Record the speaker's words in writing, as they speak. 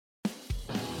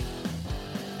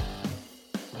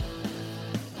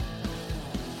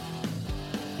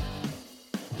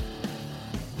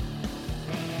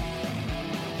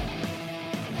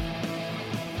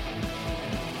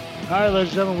All right, ladies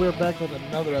and gentlemen, we're back with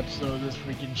another episode of this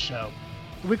freaking show.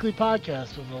 The weekly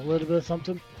podcast with a little bit of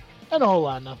something and a whole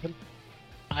lot of nothing.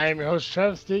 I am your host,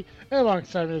 Travesty, and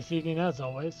alongside me this evening, as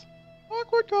always,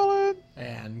 Awkward Colin.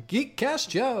 And Geekcast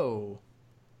Joe.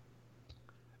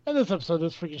 And this episode of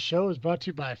this freaking show is brought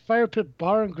to you by Fire Pit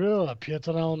Bar and Grill of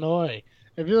Pearson, Illinois.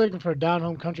 If you're looking for a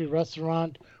down-home country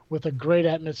restaurant with a great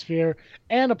atmosphere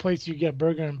and a place you get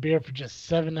burger and beer for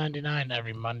just $7.99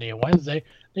 every Monday and Wednesday,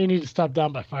 then you need to stop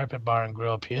down by Fire Pit Bar and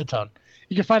Grill of Pearson.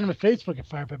 You can find them at Facebook at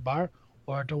Fire Pit Bar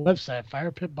or at the website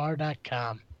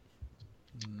firepitbar.com.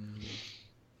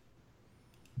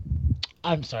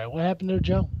 I'm sorry, what happened there,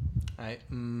 Joe? I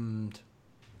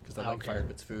because I like Okay. Fire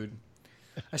Pit's food.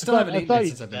 I still haven't eaten thought it you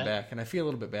since I've did been that. back, and I feel a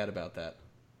little bit bad about that.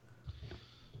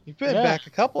 You've been Yeah. back a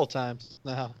couple of times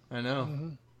now. I know. Mm-hmm.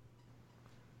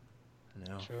 I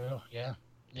know. True, yeah.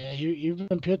 Yeah, you've been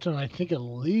in Pearson, I think, at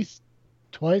least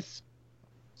twice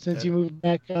since you moved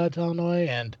back to Illinois,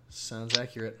 and Sounds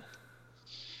accurate.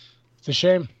 it's a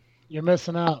shame. You're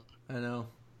missing out. I know.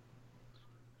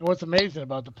 And what's amazing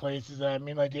about the place is that, I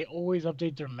mean, like, they always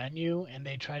update their menu, and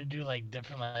they try to do, like,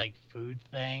 different, like, food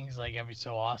things, like, every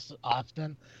so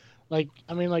often. Like,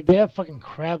 I mean, like, they have fucking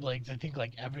crab legs, I think,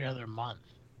 like, every other month.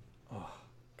 Oh,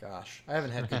 gosh. I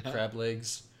haven't had good crab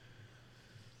legs.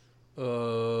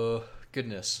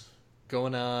 Goodness.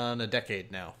 Going on a decade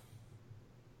now.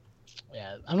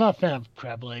 Yeah, I'm not a fan of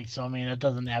crab legs, so, I mean, it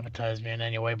doesn't appetize me in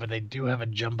any way, but they do have a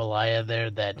jambalaya there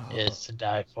that is to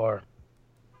die for.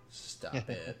 Stop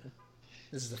it.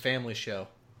 This is a family show.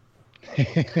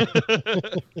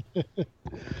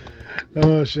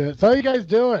 Oh, shit. So how you guys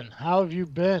doing? How have you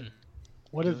been?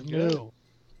 What is Doing good. new?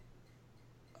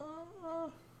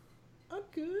 I'm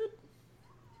good.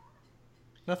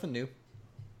 Nothing new.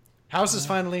 House is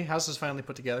finally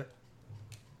put together.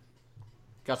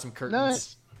 Got some curtains.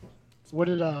 Nice.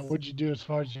 What'd you do as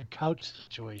far as your couch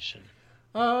situation?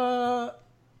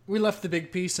 We left the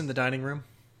big piece in the dining room.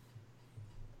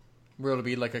 Where it'll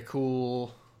be like a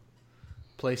cool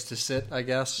place to sit, I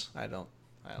guess. I don't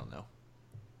know.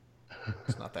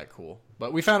 It's not that cool.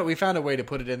 But we found a way to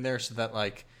put it in there so that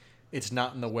like it's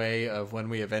not in the way of when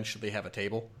we eventually have a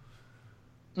table.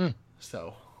 Mm.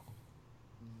 So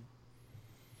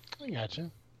I gotcha.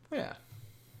 yeah.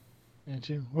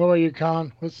 Gotcha. What about you,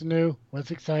 Colin? What's new? What's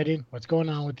exciting? What's going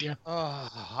on with you?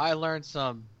 I learned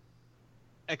some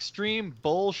extreme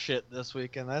bullshit this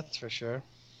weekend, that's for sure.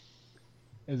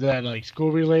 Is that like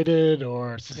school related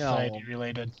or society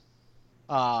related?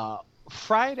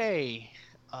 Friday,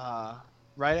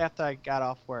 right after I got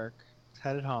off work,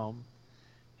 headed home,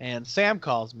 and Sam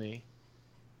calls me.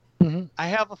 Mm-hmm. I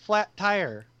have a flat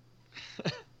tire.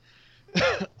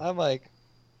 I'm like,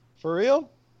 for real?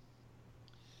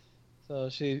 So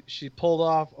she pulled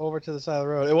off over to the side of the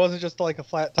road. It wasn't just like a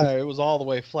flat tire; it was all the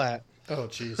way flat. Oh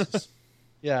Jesus.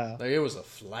 Yeah. Like it was a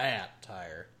flat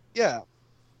tire. Yeah.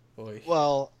 Boy.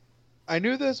 Well, I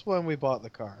knew this when we bought the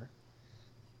car.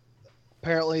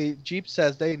 Apparently, Jeep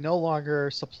says they no longer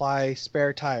supply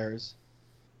spare tires.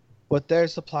 What they're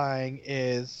supplying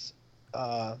is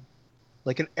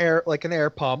like an air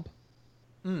pump,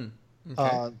 Okay.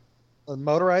 a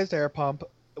motorized air pump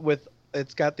with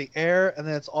it's got the air and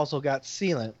then it's also got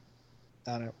sealant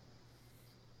on it.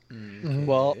 Mhm.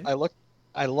 Well,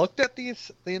 I looked at the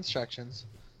instructions,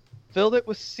 filled it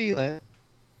with sealant,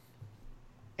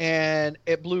 and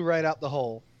it blew right out the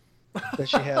hole that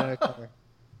she had in her car.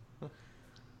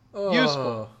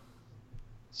 Useful.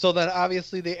 So then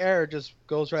obviously the air just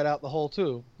goes right out the hole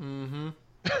too. Mm-hmm.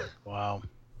 Wow.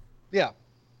 Yeah.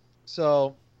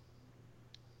 So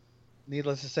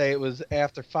needless to say, it was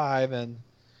after 5 and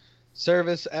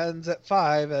service ends at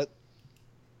 5 at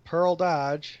Pearl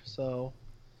Dodge. So,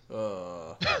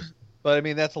 but I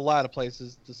mean that's a lot of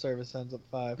places the service ends at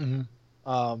 5. Mm-hmm.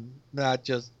 Not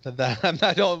just that.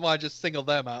 I don't want to just single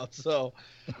them out. So,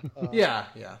 Yeah.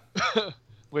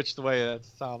 which the way that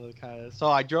sounded kind of. So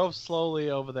I drove slowly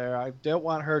over there. I didn't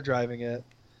want her driving it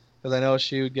because I know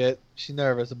she's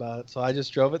nervous about it. So I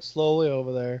just drove it slowly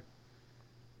over there.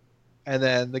 And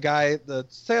then the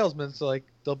salesman's like,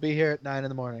 they'll be here at 9 in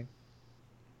the morning.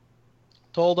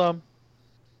 Told them.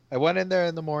 I went in there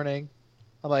in the morning.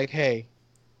 I'm like, hey,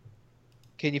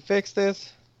 can you fix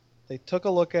this? They took a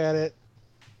look at it.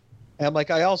 And I'm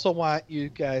like, I also want you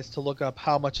guys to look up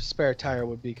how much a spare tire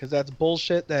would be because that's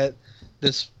bullshit that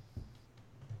this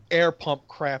air pump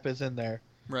crap is in there.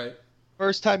 Right.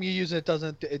 First time you use it,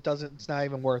 it's not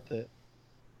even worth it.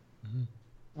 Mhm.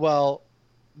 Well,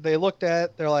 they looked at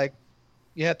it, they're like,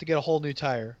 you have to get a whole new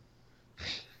tire.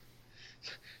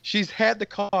 She's had the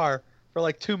car for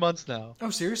like 2 months now.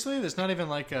 Oh, seriously? There's not even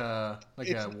like a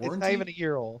warranty? It's not even a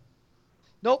year old.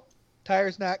 Nope.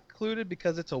 tire's not included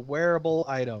because it's a wearable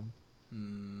item,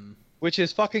 Hmm. which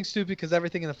is fucking stupid because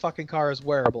everything in the fucking car is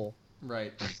wearable.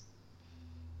 Right.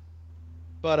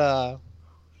 But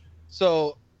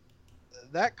so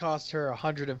that cost her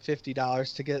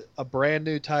 $150 to get a brand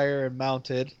new tire and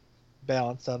mounted,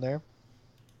 balanced on there.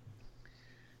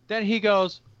 Then he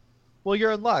goes, "Well,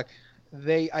 you're in luck.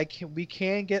 We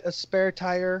can get a spare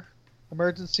tire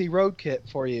emergency road kit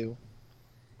for you.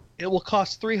 It will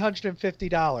cost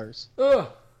 $350." Ugh.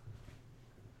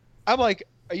 I'm like,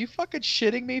 "Are you fucking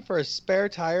shitting me for a spare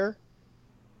tire?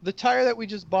 The tire that we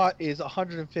just bought is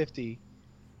 $150.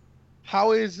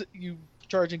 How is you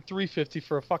charging $350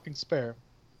 for a fucking spare?"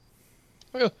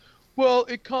 Well,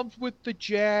 it comes with the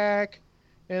jack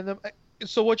and the.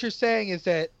 So what you're saying is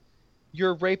that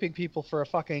you're raping people for a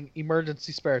fucking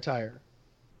emergency spare tire.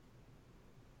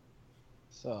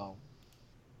 So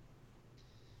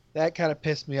that kind of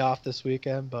pissed me off this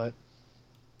weekend, but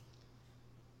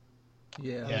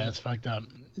Yeah. Yeah, it's fucked up.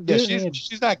 yeah,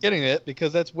 she's not getting it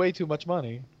because that's way too much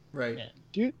money. Right.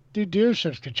 Yeah.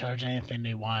 Dealerships could charge anything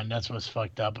they want. That's what's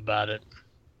fucked up about it.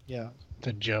 Yeah. It's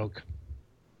a joke.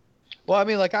 Well, I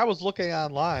mean, like I was looking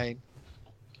online,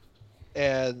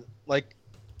 and like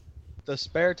the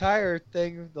spare tire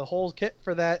thing, the whole kit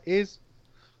for that is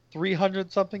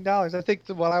 $300 something. I think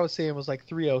what I was seeing was like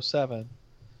 307.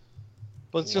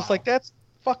 But it's just Wow. like that's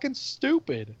fucking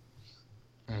stupid.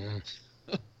 Mm-hmm.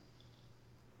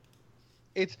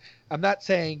 I'm not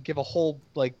saying give a whole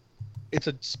like it's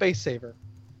a space saver.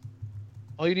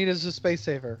 All you need is a space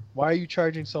saver. Why are you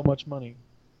charging so much money?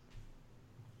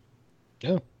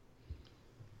 Yeah.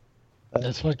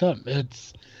 That's fucked up.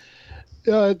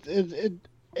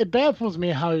 It baffles me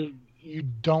how you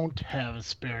don't have a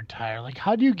spare tire. Like,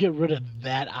 how do you get rid of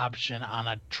that option on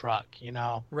a truck? You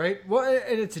know? Right. Well,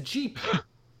 and it's a Jeep.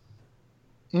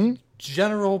 Hmm?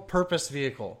 General purpose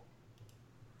vehicle.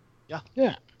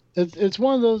 Yeah. It's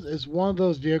one of those. It's one of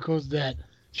those vehicles that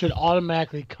should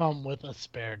automatically come with a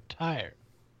spare tire.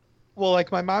 Well, like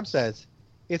my mom says,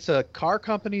 it's a car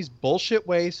company's bullshit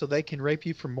way so they can rape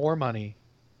you for more money.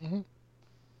 Mhm.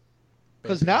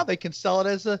 Because now they can sell it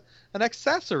as an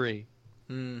accessory.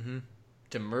 Mm-hmm.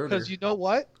 To murder. Because you know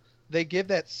what? They give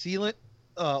that sealant.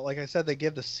 Like I said, they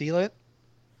give the sealant.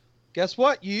 Guess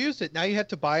what? You used it. Now you have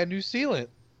to buy a new sealant.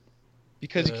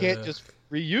 Because you can't just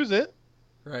reuse it.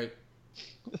 Right.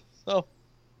 So.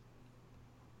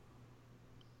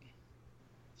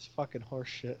 It's fucking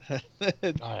horseshit.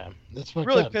 It Oh yeah, that's fucked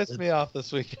really up. pissed me off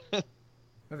this weekend.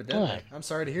 Evidently. Why? I'm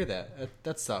sorry to hear that.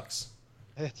 That sucks.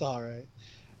 It's all right.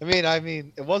 I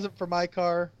mean, it wasn't for my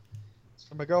car. It's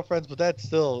for my girlfriend's, but that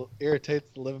still irritates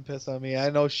the living piss on me. I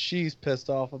know she's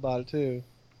pissed off about it too.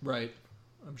 Right.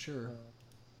 I'm sure.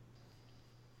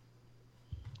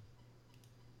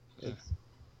 It's,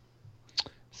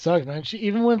 Sucks, man. She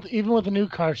even with a new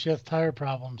car, she has tire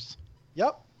problems.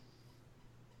 yep.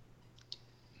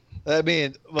 I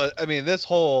mean, this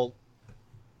hole.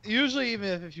 Usually,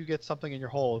 even if you get something in your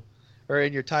hole or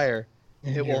in your tire,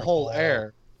 it will hold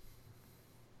air.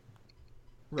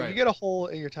 If you Right. get a hole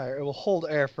in your tire, it will hold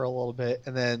air for a little bit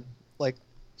and then like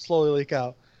slowly leak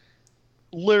out.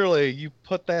 Literally, you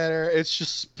put that air, it's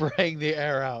just spraying the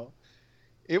air out.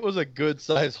 It was a good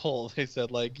size hole. They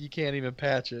said like you can't even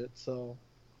patch it. So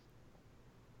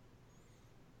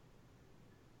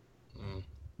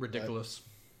Ridiculous.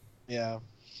 yeah.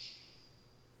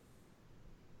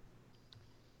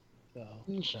 So.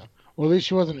 Well, at least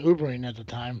she wasn't Ubering at the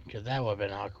time, because that would have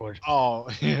been awkward. Oh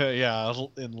yeah,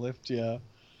 in Lyft, yeah.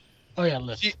 Oh yeah,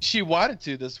 Lyft. She wanted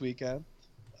to this weekend,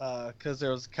 because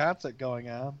there was a concert going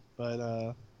on,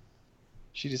 but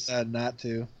she decided not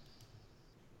to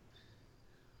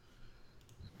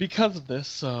because of this.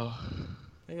 So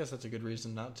I guess that's a good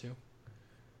reason not to.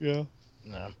 yeah.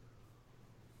 No.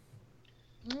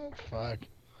 Oh, fuck.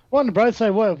 Well, on the bright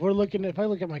side, what if I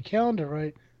look at my calendar,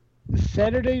 right? Is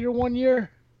Saturday your 1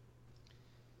 year?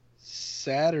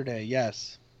 Saturday,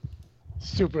 yes.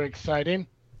 Super exciting.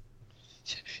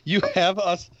 You have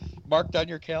us marked on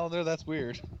your calendar. That's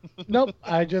weird. Nope,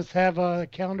 I just have a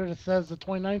calendar that says the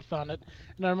 29th on it,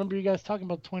 and I remember you guys talking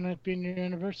about the 29th being your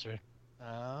anniversary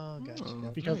Oh, gotcha.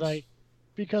 Oh. because Nice.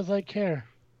 I care.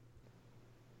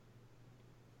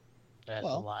 That's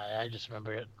Well. a lie. I just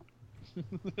remember it.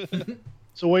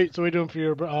 So what are you doing for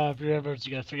your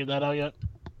anniversary? You guys figured that out yet?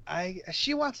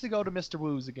 She wants to go to Mr.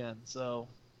 Woo's again, so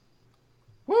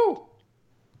Woo!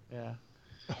 yeah.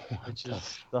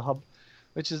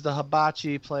 Which is the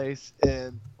hibachi place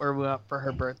and where we went for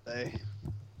her birthday.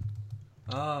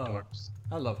 Oh,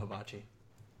 I love hibachi.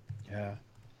 Yeah.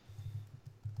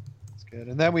 It's good.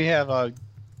 And then we have a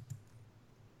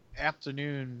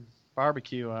afternoon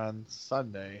barbecue on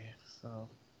Sunday. So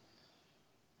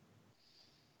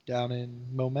down in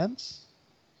Moments?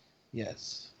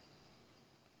 Yes.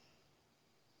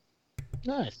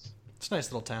 Nice. It's a nice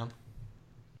little town.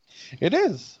 It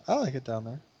is. I like it down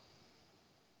there.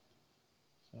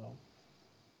 So,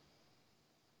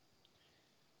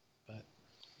 but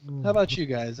how about you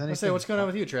guys? I say, what's going on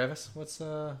with you, Travis? What's See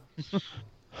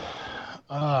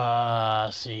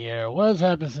here. What has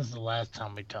happened since the last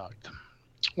time we talked?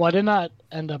 Well, I did not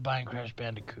end up buying Crash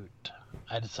Bandicoot.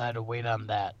 I decided to wait on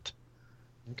that.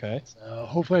 Okay. So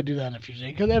hopefully I do that in the future.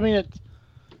 Because, I mean, it's...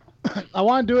 I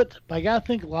want to do it, but I got to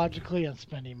think logically on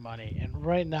spending money. And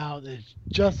right now, it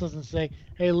just doesn't say,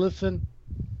 hey, listen,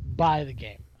 buy the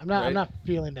game. I'm not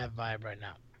feeling that vibe right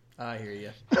now. I hear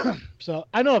you. So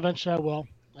I know eventually I will.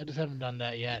 I just haven't done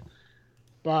that yet.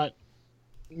 But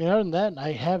I mean, other than that,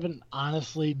 I haven't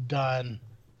honestly done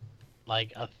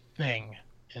like a thing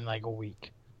in like a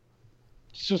week.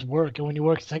 It's just work, and when you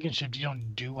work second shift, you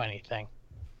don't do anything.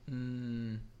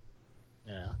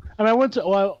 Yeah. I mean,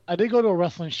 I did go to a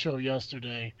wrestling show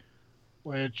yesterday,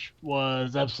 which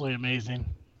was absolutely amazing.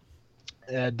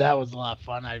 That was a lot of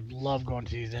fun. I love going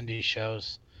to these indie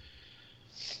shows.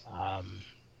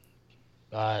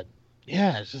 But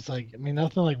yeah, it's just like, I mean,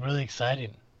 nothing like really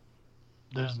exciting.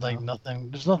 There's like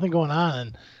nothing going on,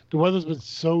 and the weather's been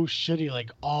so shitty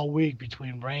like all week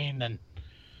between rain and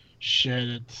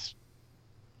shit.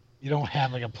 You don't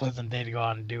have like a pleasant day to go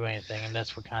out and do anything, and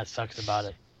that's what kind of sucks about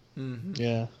it. Mm-hmm.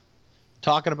 Yeah.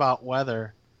 Talking about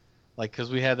weather, like,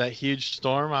 because we had that huge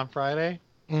storm on Friday.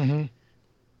 Mm-hmm.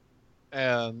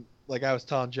 And like I was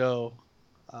telling Joe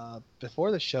before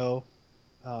the show,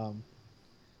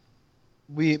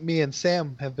 me and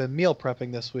Sam have been meal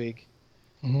prepping this week.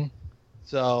 Mm-hmm.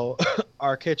 So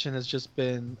our kitchen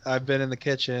I've been in the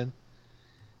kitchen,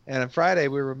 and on Friday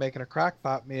we were making a crock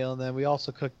pot meal, and then we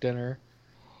also cooked dinner,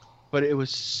 but it was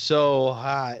so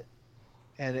hot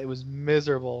and it was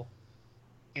miserable,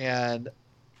 and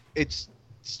it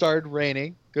started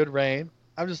raining, good rain.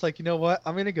 I'm just like, you know what?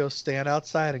 I'm going to go stand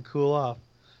outside and cool off.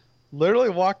 Literally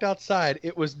walked outside.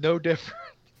 It was no different.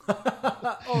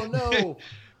 Oh, no.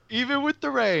 Even with the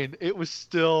rain, it was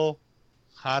still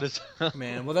hot as hell.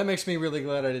 Man, well, that makes me really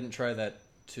glad I didn't try that,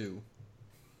 too.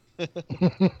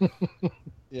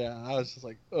 Yeah, I was just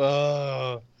like,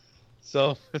 oh,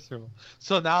 so miserable.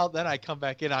 So now then I come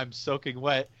back in, I'm soaking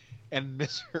wet and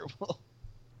miserable.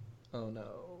 Oh,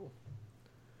 no.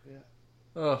 Yeah.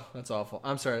 Oh, that's awful.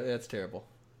 I'm sorry. That's terrible.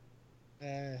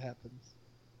 It happens.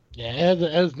 Yeah, it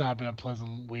has not been a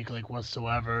pleasant week like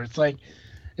whatsoever. It's like,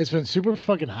 it's been super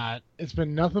fucking hot. It's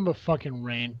been nothing but fucking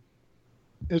rain.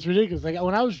 It's ridiculous. Like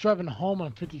when I was driving home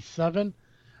on 57,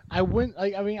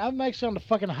 I'm actually on the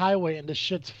fucking highway and the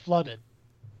shit's flooded.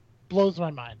 Blows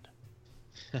my mind.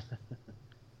 I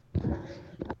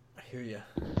hear you.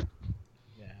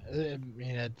 Yeah, I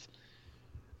mean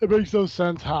it makes no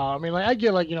sense how. I mean, like I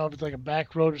get like, you know, if it's like a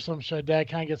back road or some shit like that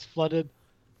kind of gets flooded.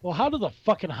 Well, how did the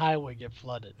fucking highway get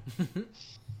flooded?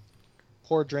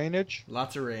 Poor drainage.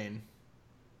 Lots of rain.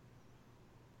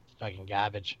 Fucking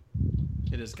garbage.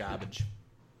 It is garbage.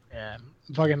 Yeah,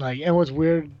 fucking like, and what's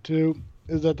weird too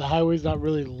is that the highway's not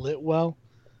really lit well,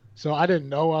 so I didn't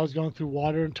know I was going through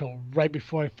water until right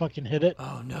before I fucking hit it.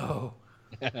 Oh, no.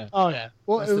 Oh yeah,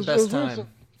 well That's the best weird. time.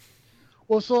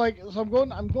 So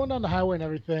I'm going down the highway and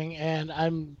everything, and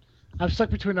I'm stuck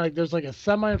between like there's like a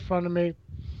semi in front of me,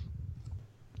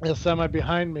 and a semi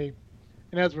behind me,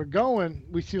 and as we're going,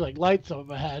 we see like lights up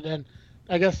ahead, and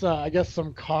I guess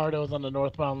some car that was on the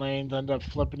northbound lanes ended up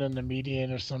flipping in the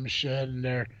median or some shit, and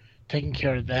they're taking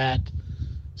care of that.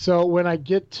 So when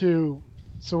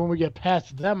we get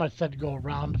past them, I said to go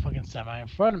around the fucking semi in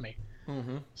front of me.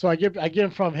 Mm-hmm. So I get in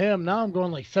front of him. Now I'm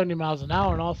going like 70 miles an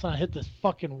hour, and all of a sudden I hit this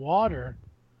fucking water,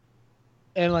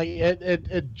 and like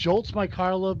it jolts my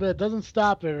car a little bit. It doesn't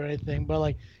stop it or anything, but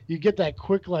like you get that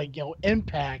quick like, you know,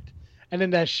 impact, and then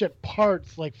that shit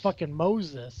parts like fucking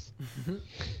Moses.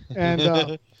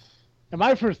 And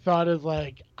my first thought is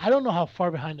like, I don't know how far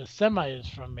behind the semi is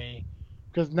from me,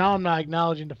 because now I'm not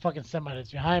acknowledging the fucking semi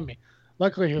that's behind me.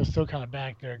 Luckily, he was still kind of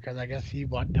back there because I guess he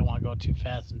didn't want to go too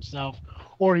fast himself,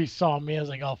 or he saw me. I was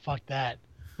like, oh fuck that.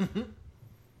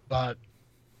 But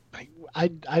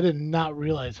I did not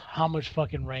realize how much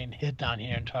fucking rain hit down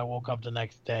here until I woke up the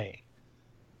next day.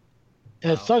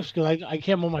 And it sucks because I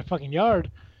can't mow my fucking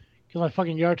yard, because my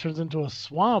fucking yard turns into a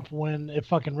swamp when it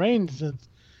fucking rains. It's,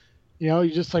 you know,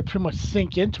 you just like pretty much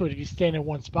sink into it if you stand in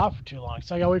one spot for too long.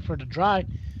 So I gotta wait for it to dry.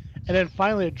 And then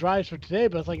finally it dries for today,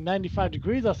 but it's like 95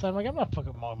 degrees outside. I'm like, I'm not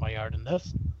fucking mowing my yard in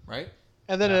this. Right?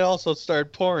 And then it also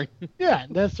started pouring. Yeah,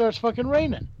 and then it starts fucking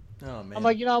raining. Oh man. I'm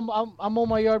like, I'm on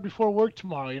my yard before work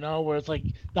tomorrow, where it's like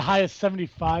the highest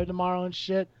 75 tomorrow and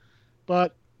shit.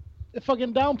 But it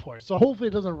fucking downpours. So hopefully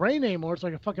it doesn't rain anymore so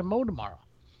I can fucking mow tomorrow.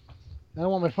 I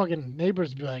don't want my fucking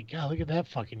neighbors to be like, God, look at that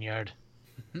fucking yard.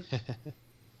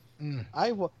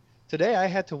 Mm. Today I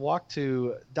had to walk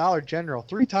to Dollar General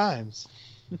 3 times.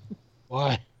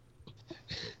 Why?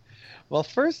 Well,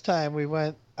 first time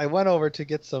I went over to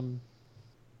get some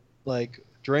like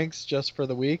drinks just for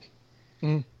the week.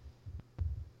 Mm.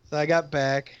 So I got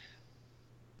back,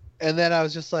 and then I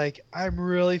was just like, I'm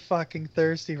really fucking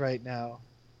thirsty right now.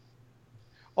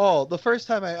 Oh, the first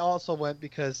time I also went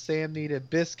because Sam needed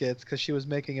biscuits because she was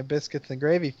making a biscuits and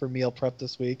gravy for meal prep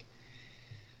this week.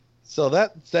 So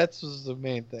that was the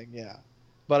main thing, yeah.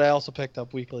 But I also picked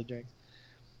up weekly drinks.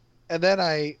 And then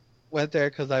I went there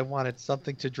because I wanted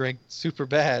something to drink super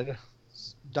bad,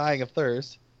 dying of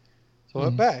thirst. So I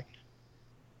went back.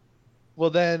 Well,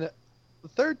 then the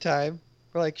third time,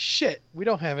 we're like, shit, we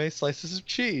don't have any slices of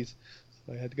cheese.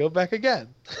 So I had to go back again.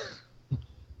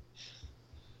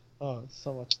 Oh,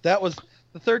 so much.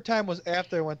 The third time was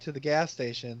after I went to the gas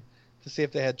station to see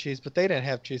if they had cheese, but they didn't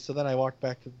have cheese, so then I walked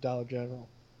back to the Dollar General.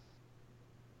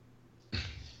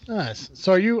 Nice.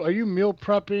 So are you meal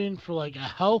prepping for like a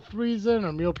health reason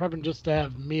or meal prepping just to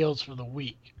have meals for the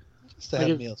week? Just to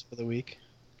have meals for the week.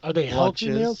 Are they healthy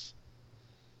Lunches. meals?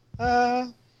 I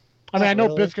mean, I know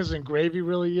really. biscuits and gravy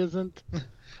really isn't.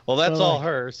 Well, that's So, all like-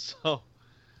 hers.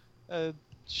 So,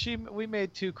 we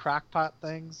made 2 crock pot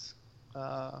things,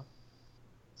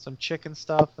 some chicken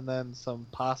stuff, and then some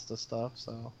pasta stuff.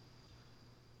 So,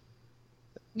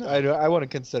 No. I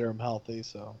wouldn't consider them healthy.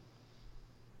 So,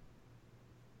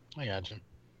 I got you.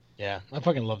 Yeah, I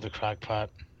fucking love the crock pot.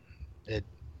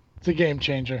 It's a game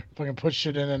changer. Fucking put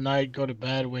shit in at night, go to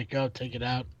bed, wake up, take it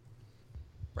out.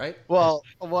 Right? well,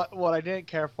 what I didn't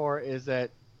care for is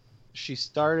that she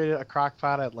started a crock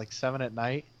pot at like 7 at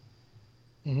night,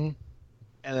 Mm-hmm.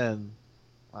 and then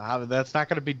that's not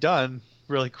going to be done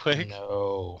really quick.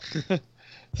 No.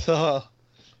 So,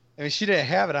 I mean, she didn't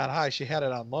have it on high; she had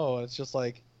it on low. And it's just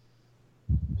like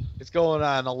it's going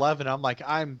on 11. I'm like,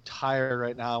 I'm tired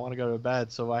right now. I want to go to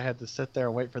bed. So I had to sit there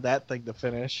and wait for that thing to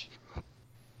finish.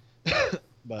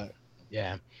 But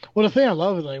Yeah. Well, the thing I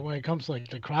love is like when it comes to like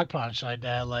the crock pot and shit like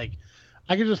that, like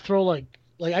I could just throw like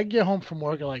I get home from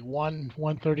work at like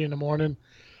 1:30 in the morning,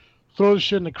 throw the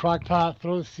shit in the crock pot,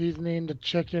 throw the seasoning, the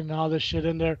chicken, and all this shit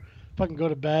in there, fucking go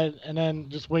to bed, and then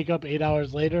just wake up 8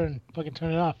 hours later and fucking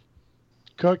turn it off.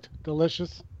 Cooked,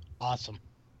 delicious, awesome.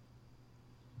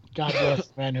 God bless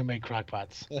the man who made crock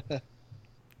pots.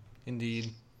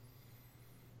 Indeed.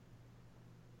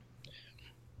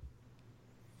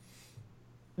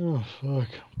 Oh fuck.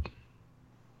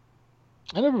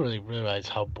 I never really realized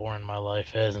how boring my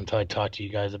life is until I talked to you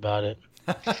guys about it.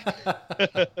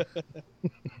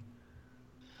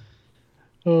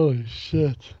 Oh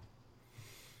shit.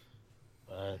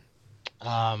 But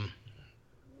so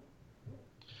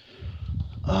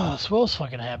what else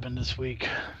fucking happened this week?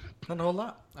 Not a whole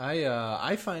lot.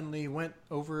 I finally went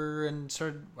over and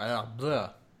started.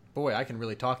 Boy, I can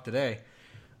really talk today.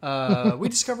 We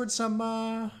discovered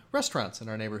some restaurants in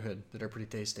our neighborhood that are pretty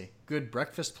tasty. Good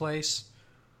breakfast place,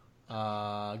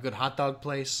 good hot dog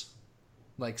place,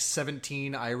 like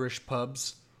 17 Irish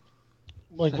pubs.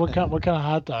 Like what kind of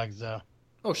hot dogs though?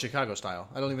 Oh, Chicago style.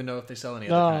 I don't even know if they sell any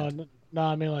other kind. No,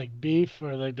 I mean like beef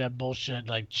or like that bullshit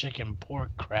like chicken pork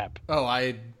crap. Oh,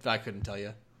 I couldn't tell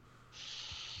you.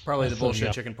 Probably the So, bullshit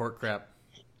yeah. chicken pork crap.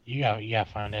 You gotta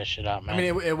find that shit out, man. I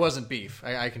mean, it wasn't beef.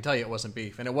 I can tell you it wasn't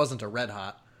beef, and it wasn't a red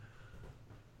hot.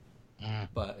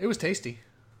 But it was tasty.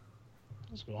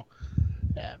 That's cool.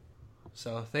 Yeah.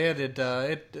 So they added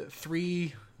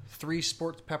three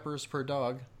sports peppers per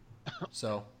dog.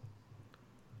 So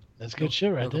That's good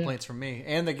shit right no there. complaints from me.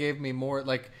 And they gave me more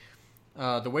like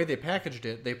the way they packaged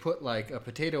it. They put like a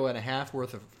potato and a half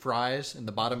worth of fries in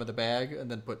the bottom of the bag, and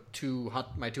then put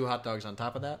my two hot dogs on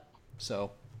top of that.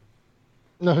 So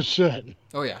No shit.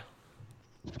 oh yeah,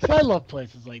 So I love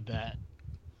places like that.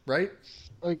 right.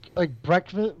 Like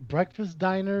breakfast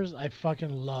diners. I fucking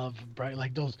love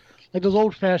like those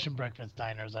old fashioned breakfast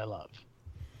diners. I love.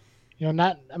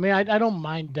 Not. I mean, I don't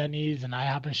mind Denny's and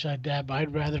IHOP and shit like that, but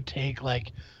I'd rather take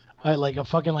like a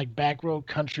fucking like back road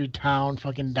country town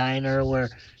fucking diner where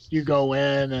you go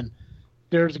in and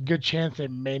there's a good chance they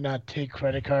may not take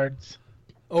credit cards.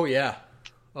 Oh yeah,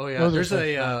 oh yeah. Those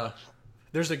are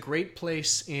There's a great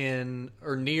place in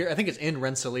or near. I think it's in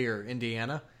Rensselaer,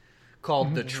 Indiana,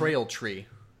 called the Trail Tree,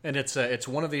 and it's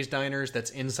one of these diners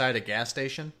that's inside a gas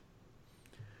station.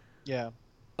 yeah,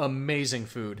 Amazing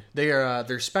food.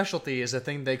 Their specialty is a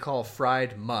thing they call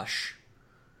fried mush.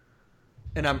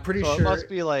 And I'm pretty So sure it must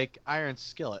be like Iron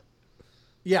Skillet.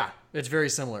 yeah, it's very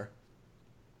similar.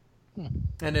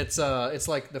 And it's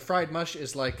like the fried mush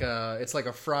is like it's like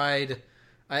a fried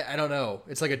I don't know.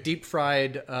 It's like a deep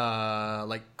fried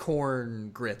like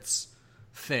corn grits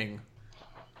thing.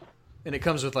 And it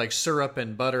comes with like syrup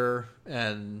and butter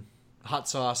and hot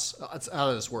sauce. It's out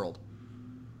of this world.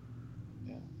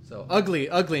 Yeah. So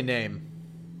ugly name.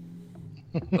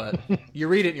 But you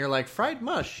read it and you're like, fried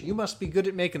mush, you must be good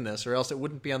at making this or else it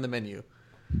wouldn't be on the menu.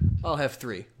 I'll have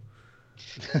 3.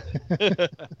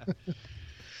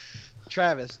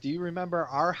 Travis, do you remember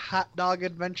our hot dog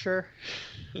adventure?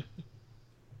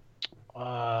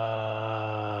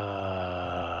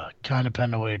 Kind of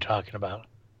depend on what you're talking about.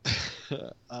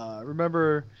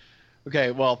 Remember?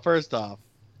 Okay, well, first off,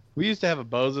 we used to have a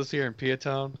Bozo's here in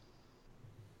Peatone.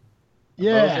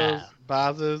 Yeah.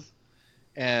 Bazos,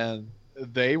 and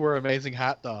they were amazing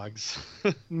hot dogs.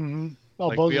 Mm-hmm. Oh,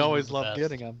 Like, we Bozo's always was the loved best.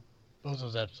 getting them.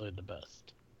 Bozo's absolutely the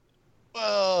best.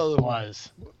 Well, It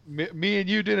was. me and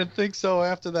you didn't think so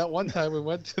after that one time we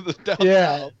went to the downtown.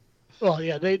 Yeah. Well,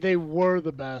 yeah, they were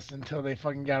the best until they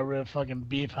fucking got rid of fucking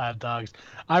beef hot dogs.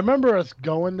 I remember us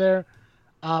going there.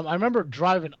 I remember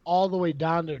driving all the way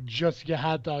down there just to get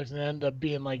hot dogs, and it ended up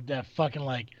being like that fucking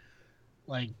like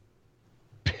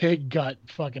pig gut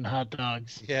fucking hot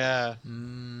dogs. Yeah.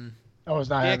 I was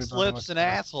not Dick happy about it slips and whatsoever.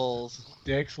 assholes.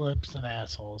 Dick slips and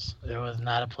assholes. It was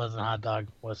not a pleasant hot dog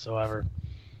whatsoever.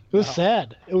 It was No.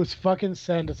 sad. It was fucking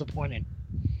sad and disappointing.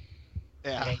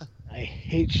 Yeah. I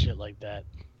hate shit like that.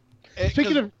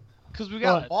 Speaking of, because we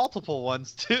got What? multiple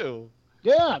ones too.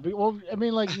 yeah, well, I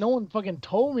mean, like, no one fucking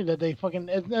told me that they fucking,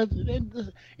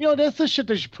 you know, that's the shit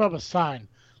they should put up a sign.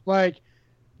 Like,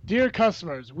 dear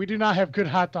customers, we do not have good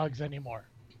hot dogs anymore.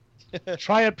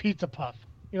 Try a pizza puff,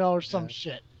 you know, or some Yeah.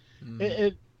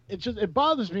 shit. It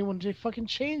bothers me when they fucking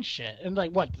change shit. And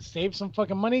like, what, to save some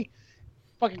fucking money?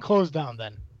 Fucking close down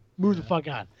then. Move the fuck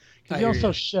on. I Because you don't hear sell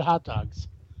you. shit hot dogs.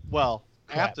 Well,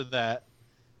 Crap. after that,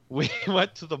 we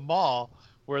went to the mall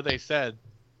where they said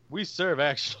we serve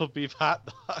actual beef hot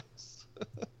dogs.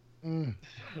 Mm.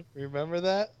 Remember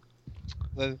that?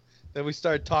 Then we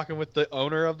started talking with the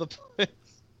owner of the place.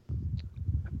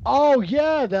 Oh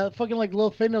yeah, that fucking like little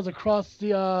thing that was across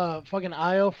the fucking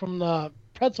aisle from the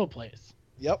pretzel place.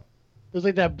 Yep. There's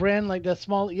like that brand, like that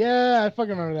small. Yeah, I fucking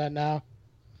remember that now.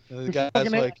 And the You guy's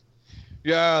fucking like,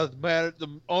 "Yeah, man,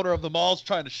 the owner of the mall's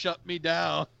trying to shut me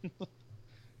down."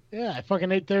 Yeah, I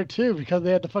fucking ate there too because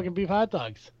they had the fucking beef hot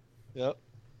dogs. Yep.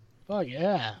 Fuck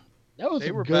yeah, that was They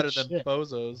some were good better shit. than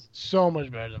Bozo's. So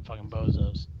much better than fucking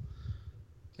Bozos.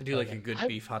 I do like a Okay. good I-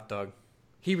 beef hot dog.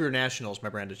 Hebrew National is my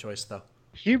brand of choice, though.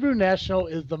 Hebrew National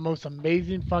is the most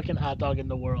amazing fucking hot dog in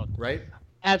the world. Right?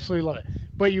 Absolutely love it.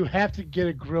 But you have to get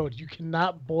it grilled. You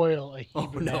cannot boil a Oh,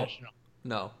 Hebrew no. National.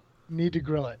 No. You need to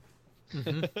grill it.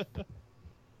 hmm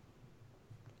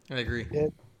I agree.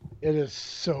 It is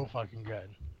so fucking good.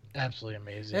 Absolutely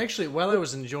amazing. Actually, while I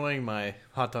was enjoying my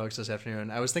hot dogs this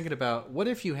afternoon, I was thinking about what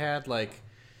if you had like,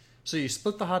 so you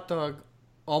split the hot dog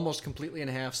almost completely in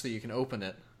half so you can open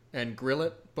it and grill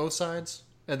it both sides,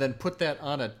 and then put that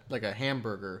on a like a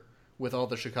hamburger with all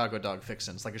the Chicago dog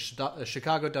fixins, like a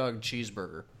Chicago dog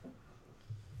cheeseburger.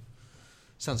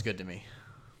 Sounds good to me.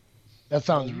 That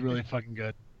sounds really fucking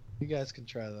good. You guys can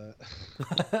try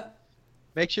that.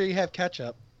 Make sure you have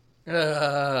ketchup.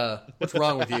 What's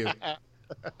wrong with you?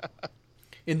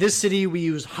 In this city, we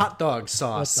use hot dog What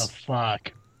sauce. the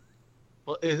fuck?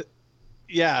 Well, yeah,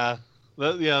 yeah,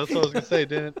 that's what I was gonna say.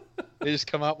 Didn't they just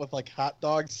come out with like hot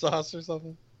dog sauce or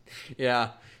something? Yeah.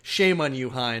 Shame on you,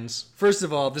 Heinz. First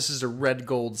of all, this is a red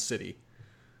gold city.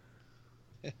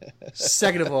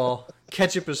 Second of all,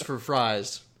 ketchup is for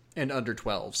fries and under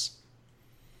 12s.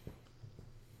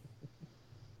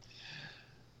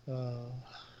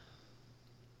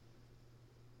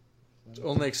 It's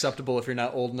only acceptable if you're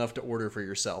not old enough to order for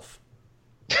yourself.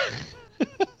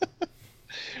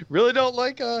 Really don't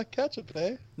like ketchup,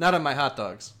 eh? Not on my hot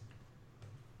dogs.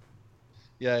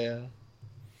 Yeah, yeah.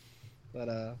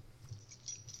 But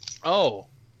oh,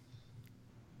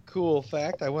 cool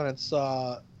fact! I went and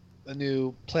saw the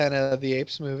new Planet of the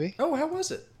Apes movie. Oh, how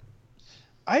was it?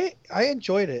 I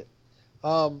enjoyed it.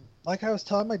 Like I was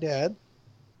telling my dad,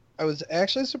 I was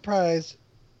actually surprised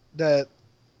that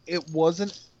it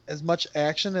wasn't as much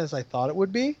action as I thought it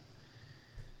would be.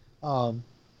 I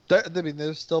mean,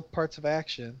 there's still parts of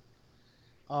action.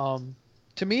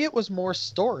 To me, it was more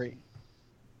story.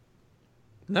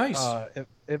 Nice.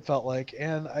 It felt like,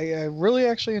 and I really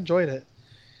actually enjoyed it.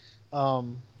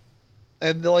 And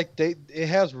it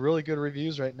has really good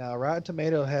reviews right now. Rotten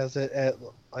Tomato has it at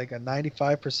like a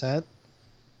 95%.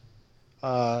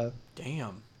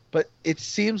 Damn. But it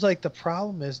seems like the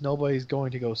problem is nobody's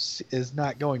going to is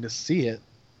not going to see it,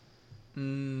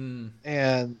 Mm.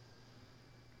 and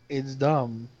it's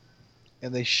dumb,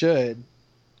 and they should,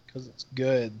 because it's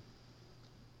good,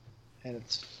 and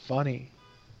it's funny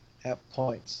at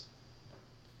points.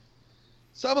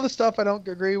 Some of the stuff I don't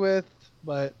agree with,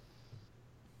 but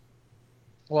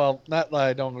well, not that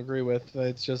I don't agree with.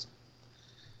 It's just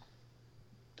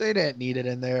they didn't need it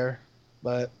in there,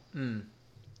 but Mm.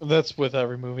 that's with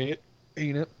every movie,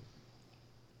 ain't it?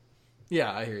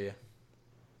 Yeah, I hear you.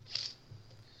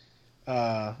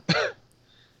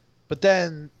 But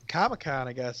then Comic-Con,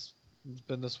 I guess, has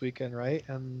been this weekend, right?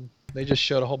 And they just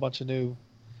showed a whole bunch of new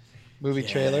movie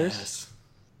trailers. Yes.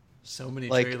 So many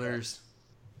Like, trailers.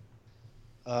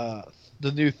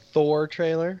 The new Thor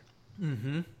trailer.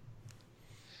 Mm-hmm.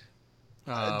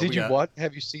 Did you watch?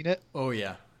 Have you seen it? Oh,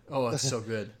 yeah. Oh, it's so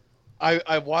good.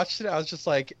 I watched it. I was just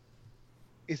like,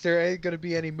 is there going to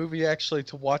be any movie actually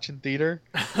to watch in theater?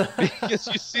 Because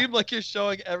you seem like you're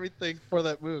showing everything for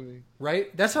that movie.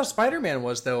 Right? That's how Spider-Man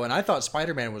was, though, and I thought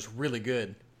Spider-Man was really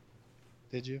good.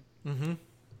 Did you? Mm-hmm.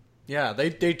 Yeah,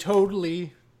 they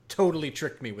totally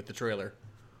tricked me with the trailer.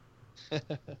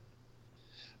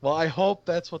 Well, I hope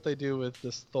that's what they do with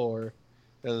this Thor,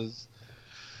 because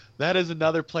that is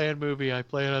another planned movie I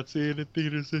plan on seeing in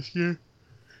theaters this year.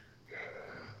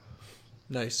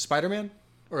 Nice. Spider-Man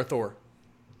or Thor?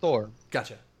 Thor.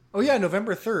 Gotcha. Oh, yeah,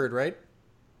 November 3rd, right?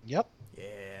 Yep.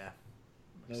 Yeah.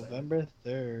 November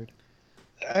 3rd.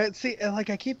 See, like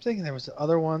I keep thinking there was the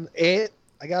other one. It.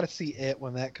 I got to see it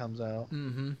when that comes out.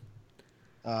 Mm-hmm.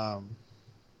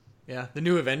 Yeah, the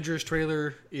new Avengers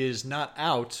trailer is not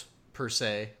out per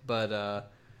se, but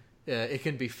it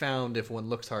can be found if one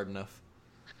looks hard enough.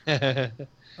 And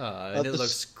it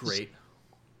looks great.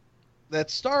 That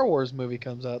Star Wars movie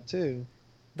comes out too.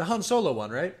 The Han Solo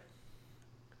one, right?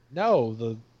 No,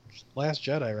 the Last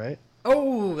Jedi, right?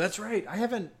 Oh, that's right. I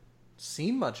haven't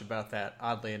seen much about that,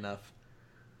 oddly enough.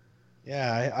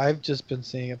 Yeah, I've just been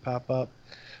seeing it pop up.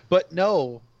 But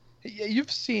no,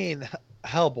 you've seen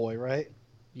Hellboy, right?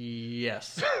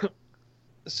 Yes.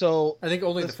 So I think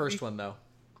only the first one, though.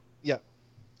 Yeah,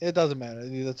 it doesn't matter.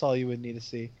 That's all you would need to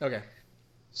see. Okay.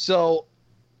 So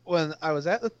when I was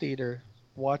at the theater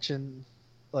watching,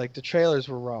 like the trailers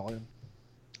were rolling.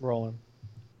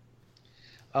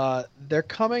 They're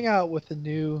coming out with a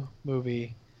new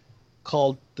movie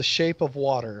called The Shape of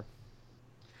Water.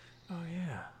 Oh,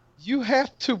 yeah. You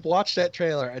have to watch that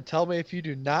trailer and tell me if you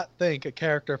do not think a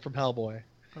character from Hellboy.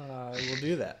 We'll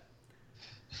do that.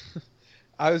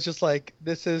 I was just like,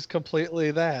 this is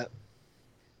completely that.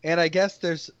 And I guess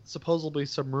there's supposedly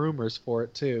some rumors for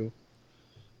it too.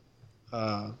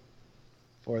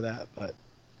 For that, but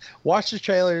watch the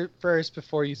trailer first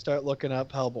before you start looking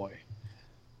up Hellboy.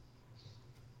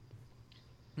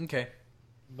 Okay.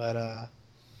 But I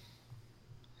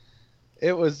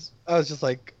was just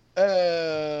like,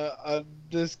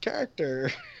 this character.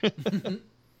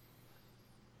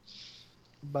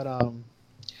 But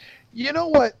you know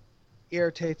what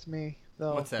irritates me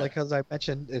though? What's that? Like as I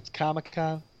mentioned, it's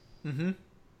Comic-Con. Mm-hmm.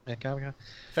 Yeah, Comic-Con.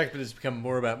 The fact that it's become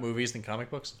more about movies than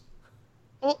comic books?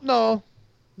 Well, no,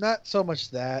 not so much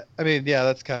that. I mean, yeah,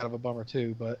 that's kind of a bummer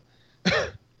too. But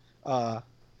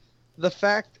the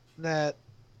fact that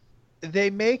they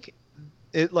make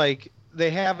it like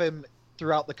they have him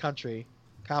throughout the country,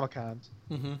 Comic-Cons,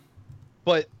 Mm-hmm.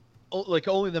 but like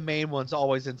only the main one's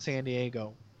always in San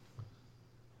Diego.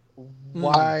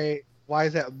 Why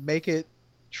is that? Make it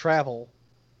travel.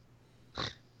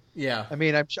 Yeah. I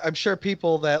mean, I'm sure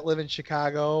people that live in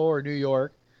Chicago or New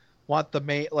York want the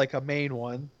main, like a main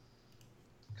one,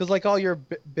 because like all your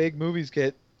big movies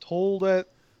get told at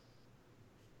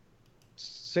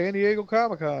San Diego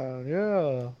Comic-Con.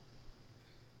 Yeah.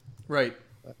 Right.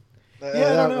 Yeah,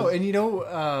 I don't know. And you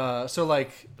know, so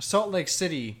like Salt Lake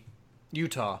City,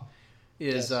 Utah,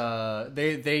 is Yes.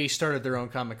 they started their own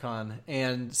Comic-Con,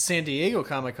 and San Diego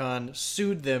Comic-Con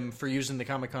sued them for using the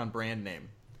Comic-Con brand name.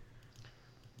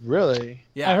 Really?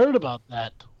 Yeah, I heard about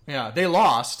that. yeah, they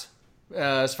lost,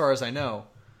 as far as I know,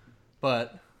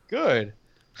 but Good.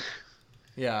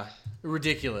 yeah,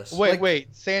 ridiculous. Wait.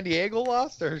 San Diego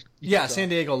lost or Yeah, Utah? San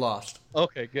Diego lost.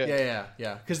 Okay, good.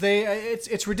 Yeah. Because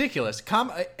it's ridiculous.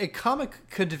 A comic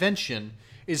convention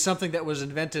is something that was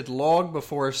invented long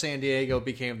before San Diego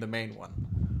became the main one.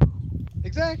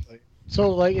 Exactly. So,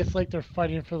 like, it's like they're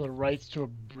fighting for the rights to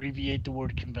abbreviate the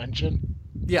word convention.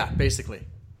 Yeah, basically.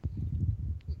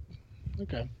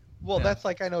 Okay. Well, Yeah. that's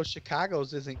like I know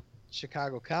Chicago's isn't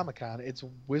Chicago Comic-Con. It's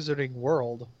Wizarding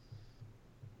World.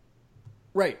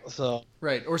 Right. So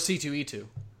Right. Or C2E2.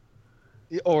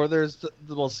 Or there's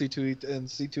well, C2E and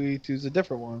C2E2 is a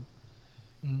different one.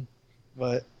 Mhm.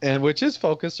 But which is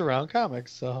focused around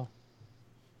comics, so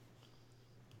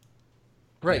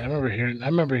Right. Yeah, I remember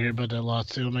hearing about that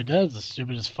lawsuit. I'm like, that is the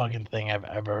stupidest fucking thing I've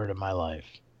ever heard in my life.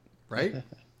 Right? of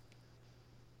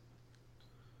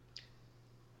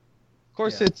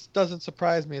course Yeah. it doesn't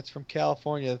surprise me. It's from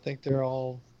California. I think they're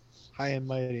all high and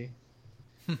mighty.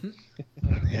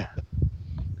 Yeah.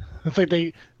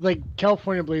 It's like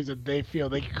California believes that they feel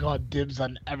they can call dibs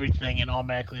on everything and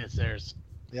automatically it's theirs.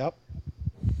 Yep.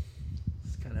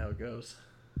 That's kind of how it goes.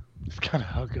 It's kind of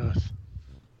how it goes.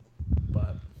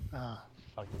 But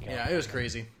Fucking yeah, it was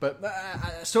crazy. But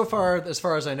so far, as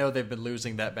far as I know, they've been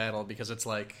losing that battle because it's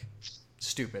like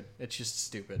stupid. It's just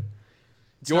stupid.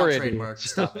 It's You're not idiots. trademarked.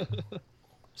 Stop it.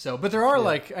 So, but there are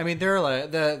there are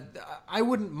like I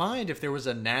wouldn't mind if there was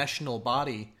a national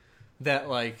body that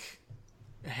like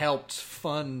helped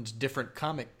fund different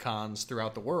comic cons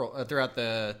throughout the world,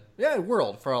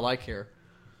 world for all I care.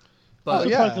 I'm But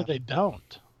surprised that they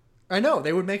don't. I know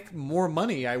they would make more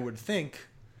money, I would think.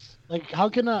 Like, how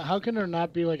can there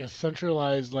not be like a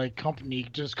centralized like company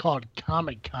just called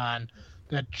Comic Con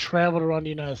that traveled around the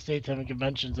United States having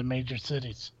conventions in major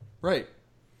cities? Right.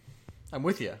 I'm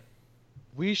with you.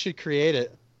 We should create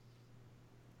it.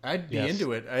 I'd be Yes.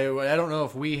 into it. I don't know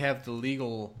if we have the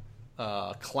legal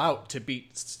clout to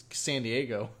beat San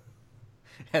Diego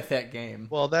at that game.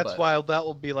 Well, that's but- why that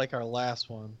will be like our last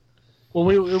one. Well,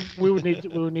 we would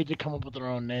need to come up with our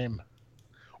own name,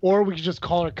 or we could just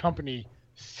call our company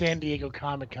San Diego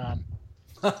Comic Con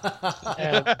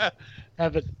and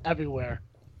have it everywhere.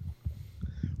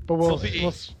 But we'll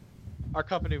Our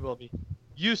company will be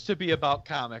used to be about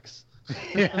comics.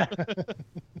 yeah.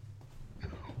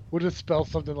 We'll just spell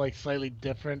something like slightly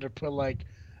different or put like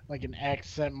an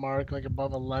accent mark like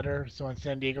above a letter. So when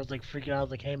San Diego's like freaking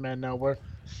out, like, hey man, no, we're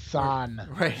San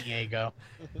Right. Diego.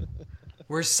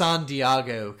 We're San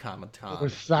Diego Comic Con. We're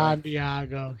San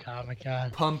Diego Comic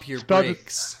Con. Pump your Spell the-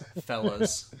 brakes,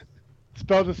 fellas.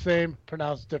 Spelled the same,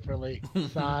 pronounced differently.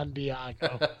 San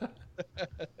Diego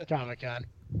Comic Con.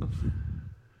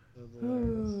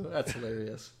 That's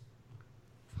hilarious.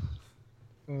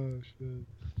 Oh shit.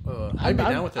 I'd be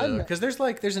I'm- down with it I'm- because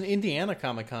there's an Indiana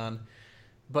Comic Con,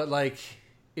 but like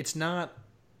it's not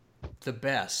the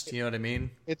best. You know what I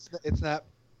mean? It's not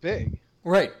big.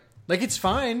 Right. Like it's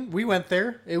fine. We went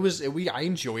there. I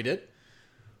enjoyed it.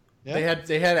 Yeah.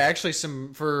 They had actually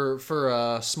some for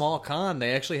a small con.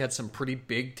 They actually had some pretty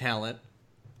big talent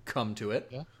come to it.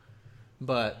 Yeah.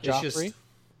 But it's Joffrey?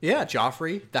 just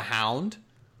Joffrey, the Hound.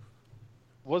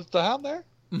 Was the Hound there?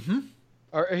 Mm-hmm.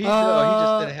 Or he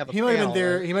just didn't have a He might have panel, been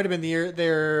there. right? He might have been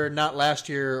there not last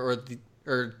year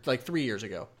or like 3 years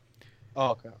ago.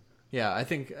 Oh, okay. Yeah, I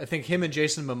think him and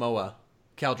Jason Momoa,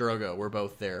 Khal Drogo, were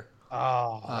both there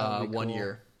Oh, that'd be 1 cool.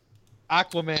 year.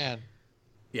 Aquaman.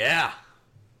 Yeah,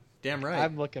 damn right.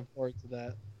 I'm looking forward to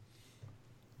that.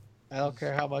 I don't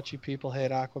care how much you people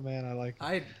hate Aquaman. I like.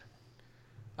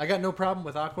 I got no problem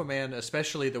with Aquaman,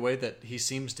 especially the way that he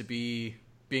seems to be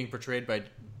being portrayed by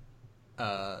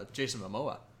Jason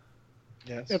Momoa.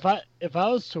 Yes. If I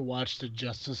was to watch the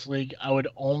Justice League, I would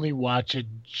only watch it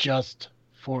just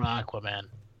for Aquaman.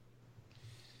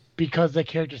 Because the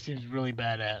character seems really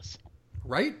badass.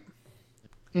 Right?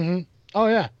 Mm-hmm. Oh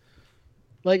yeah.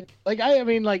 I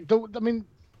mean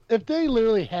if they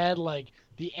literally had like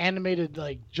the animated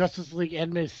like Justice League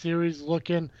animated series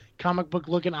looking comic book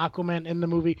looking Aquaman in the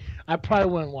movie, I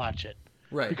probably wouldn't watch it.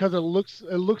 Right. Because it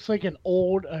looks like an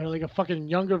old like a fucking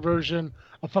younger version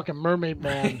of fucking Mermaid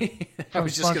Man. I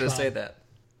was just gonna SpongeBob. say that.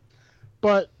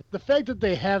 But the fact that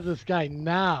they have this guy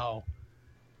now,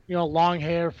 you know, long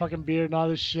hair, fucking beard, and all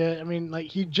this shit. I mean, like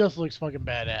he just looks fucking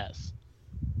badass.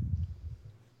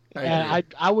 And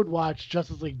I would watch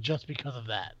Justice League just because of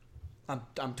that.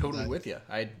 I'm totally with you.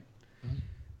 And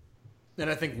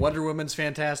I think Wonder Woman's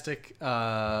fantastic.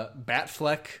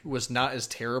 Batfleck was not as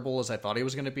terrible as I thought he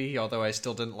was going to be, although I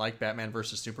still didn't like Batman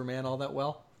versus Superman all that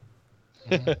well.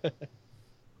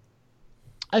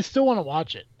 I still want to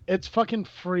watch it. It's fucking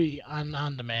free on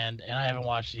demand, and I haven't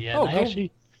watched it yet. Oh, And cool.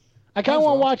 I kind of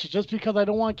want to watch it just because I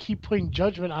don't want to keep putting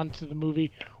judgment onto the movie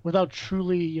without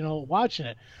truly, you know, watching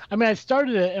it. I mean, I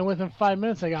started it, and within 5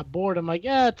 minutes, I got bored. I'm like,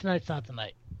 yeah, tonight's not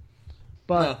tonight.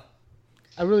 But No.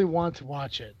 I really want to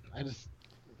watch it. I just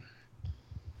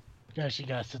actually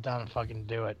gotta sit down and fucking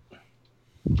do it.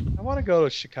 I want to go to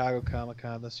Chicago Comic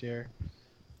Con this year,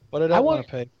 but I I don't want- want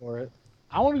to pay for it.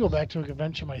 I want to go back to a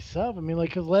convention myself. I mean,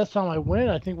 like, cause last time I went,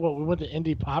 I think we went to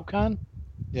Indie PopCon.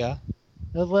 Yeah.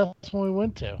 That was the last one we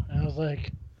went to, and I was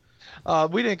like,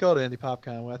 We didn't go to Indie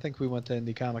PopCon. I think we went to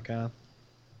Indie Comic Con.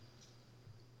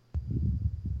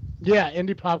 Yeah,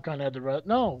 Indie PopCon had the rest.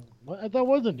 No, I thought it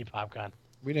was Indie PopCon.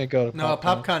 We didn't go to No,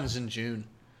 PopCon. PopCon's in June.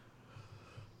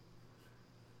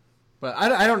 But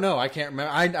I don't know. I can't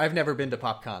remember. I've never been to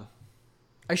PopCon.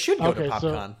 I should go to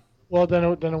PopCon. Well, then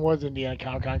it was Indiana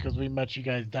Comic Con because we met you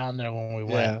guys down there when we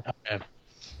went. Okay.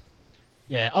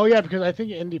 Yeah. Oh, yeah, because I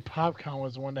think Indie PopCon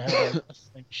was the one that had the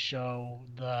wrestling show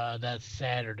that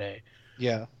Saturday.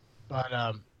 Yeah. But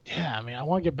yeah, I mean, I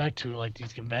want to get back to like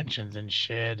these conventions and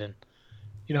shit, and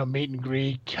meet and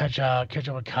greet, catch up with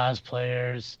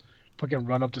cosplayers, fucking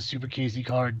run up to Super Casey,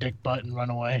 call her dick butt, and run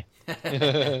away.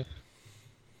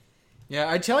 Yeah,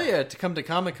 I tell you to come to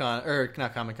Comic Con, or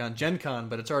not Comic Con, Gen Con,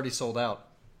 but it's already sold out.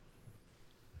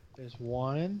 There's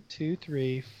 1, 2,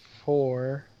 3,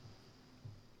 4,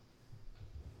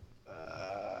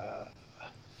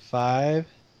 5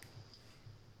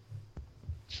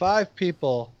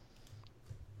 people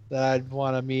that I'd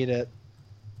want to meet at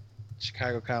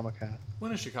Chicago Comic Con.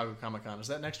 When is Chicago Comic Con? Is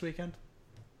that next weekend?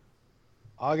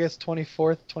 August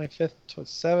 24th, 25th,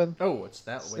 27th. Oh, it's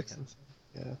that 6th weekend. and 7th.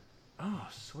 Yeah. Oh,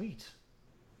 sweet.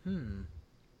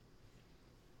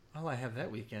 All I have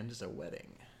that weekend is a wedding.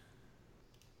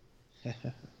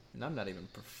 And I'm not even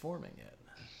performing it.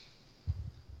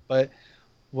 But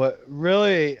who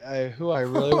I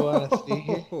really want to see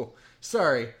here.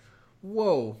 Sorry.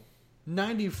 Whoa.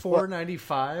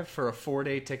 $94.95 for a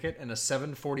 4-day ticket and a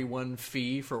 $7.41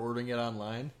 fee for ordering it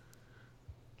online.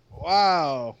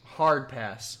 Wow. Hard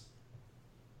pass.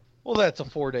 Well, that's a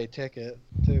 4-day ticket,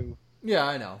 too. Yeah,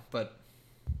 I know, but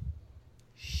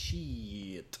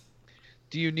shit.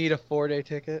 Do you need a 4-day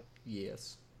ticket?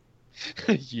 Yes.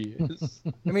 Yes.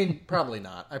 I mean, probably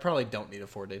not. I probably don't need a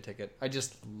 4-day ticket. I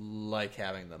just like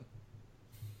having them.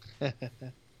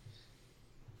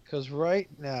 Because right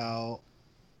now,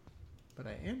 But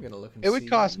I am going to look and it see. would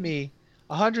cost me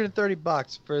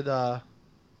 $130 for the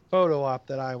photo op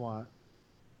that I want.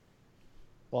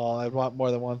 Well, I'd want more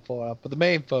than one photo op, but the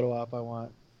main photo op I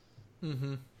want.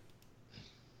 Mm-hmm.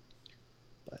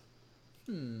 But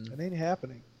it ain't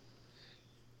happening.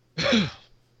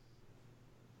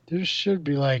 There should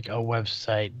be like a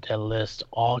website that lists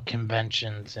all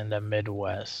conventions in the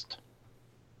Midwest.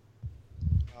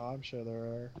 Oh, I'm sure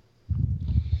there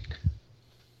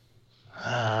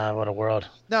are. What a world.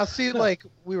 Now, see, like,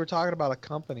 we were talking about a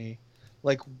company,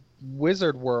 like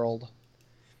Wizard World.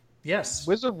 Yes.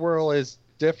 Wizard World is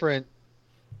different.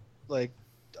 Like,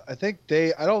 I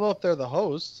don't know if they're the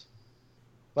host,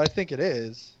 but I think it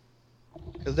is.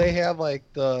 Because they have, like,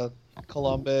 the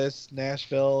Columbus,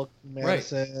 Nashville,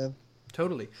 Madison. Right.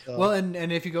 Totally. So. Well, and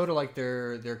if you go to, like,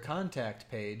 their contact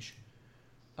page,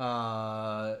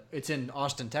 it's in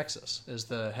Austin, Texas, is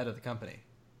the head of the company.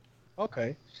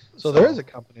 Okay. So there is a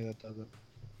company that does it.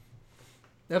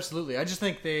 Absolutely. I just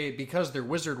think because they're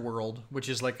Wizard World, which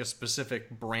is like a specific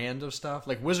brand of stuff,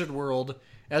 like Wizard World,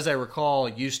 as I recall,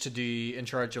 used to be in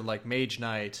charge of like Mage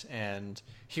Knight and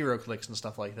HeroClix and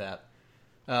stuff like that.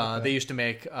 Okay. They used to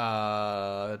make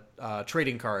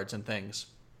trading cards and things.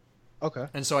 Okay.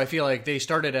 And so I feel like they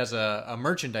started as a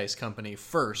merchandise company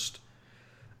first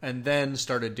and then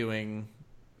started doing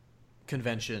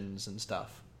conventions and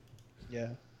stuff.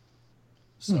 Yeah.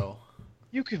 So.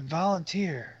 You can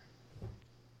volunteer.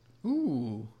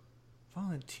 Ooh,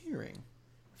 volunteering.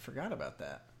 Forgot about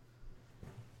that.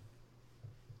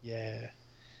 Yeah.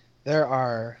 There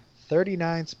are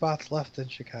 39 spots left in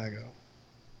Chicago.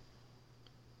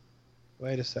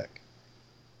 Wait a sec.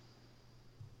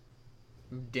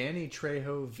 Danny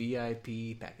Trejo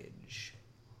VIP package.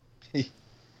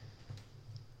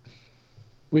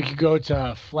 We could go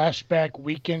to Flashback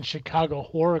Weekend Chicago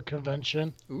Horror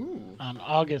Convention Ooh. on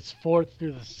August 4th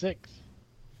through the 6th.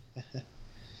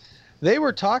 They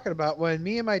were talking about when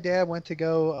me and my dad went to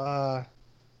go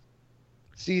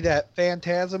see that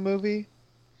Phantasm movie.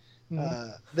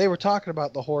 Mm-hmm. They were talking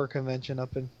about the horror convention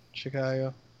up in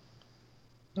Chicago.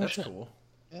 That's cool.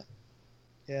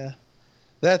 Yeah.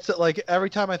 That's like every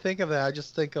time I think of that, I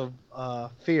just think of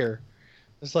Fear.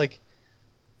 It's like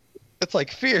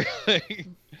Fear.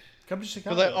 Come to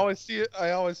Chicago. Because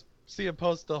I always see him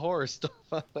post the horror stuff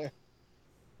out there.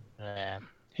 Yeah.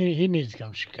 He needs to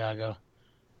come to Chicago.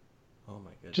 Oh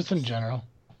my goodness. Just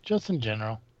in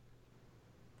general.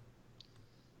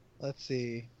 Let's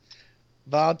see.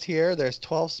 Volunteer, there's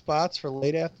 12 spots for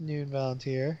late afternoon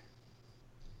volunteer.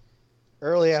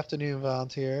 Early afternoon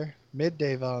volunteer.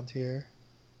 Midday volunteer.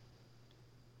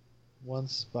 1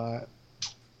 spot.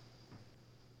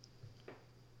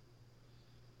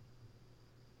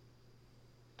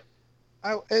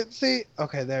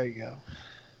 Okay, there you go.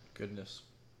 Goodness.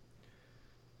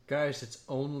 Guys, it's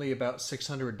only about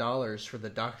 $600 for the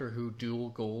Doctor Who Dual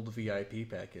Gold VIP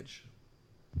package.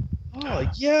 Oh,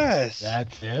 yes.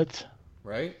 That's it.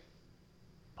 Right?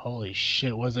 Holy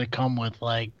shit! Was it come with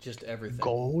like Just everything.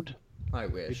 gold? I Your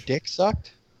wish. dick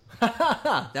sucked?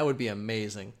 That would be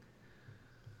amazing.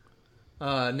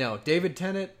 No, David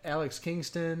Tennant, Alex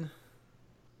Kingston,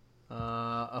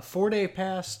 a 4-day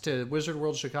pass to Wizard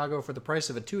World Chicago for the price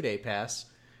of a 2-day pass,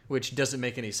 which doesn't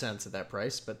make any sense at that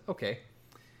price, but okay.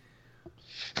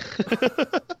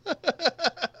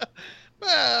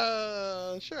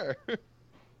 Sure.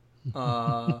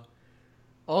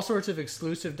 All sorts of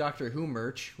exclusive Doctor Who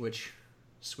merch, which,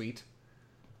 sweet.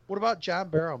 What about John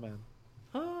Barrowman?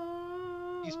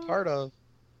 He's part of.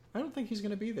 I don't think he's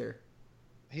going to be there.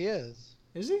 He is.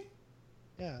 Is he?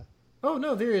 Yeah. Oh,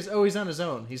 no, there he is. Oh, he's on his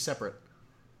own. He's separate.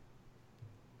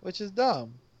 Which is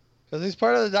dumb. Because he's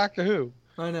part of the Doctor Who.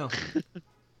 I know.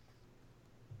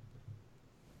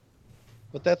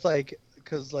 But that's like,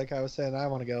 because like I was saying, I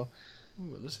want to go.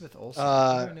 Ooh, Elizabeth Olsen.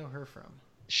 Where do I know her from?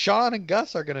 Sean and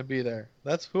Gus are going to be there.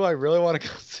 That's who I really want to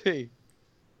go see.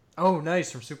 Oh,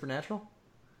 nice. From Supernatural?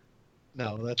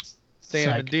 No, that's Sam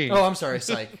Psych. and Dean. Oh, I'm sorry.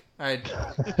 Psych.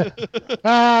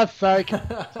 Psych.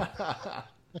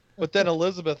 But then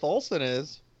Elizabeth Olsen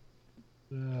is.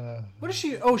 What is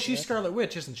she? Oh, she's Scarlet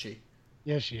Witch, isn't she?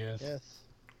 Yes, she is. Yes.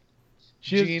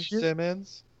 She Gene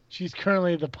Simmons. She's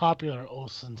currently the popular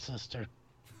Olsen sister.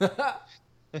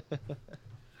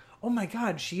 Oh my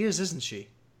God, she is, isn't she?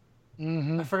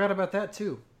 Mm-hmm. I forgot about that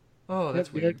too. Oh,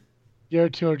 that's weird. The other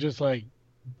two are just like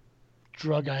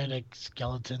drug addict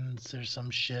skeletons or some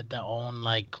shit that own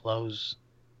like clothes.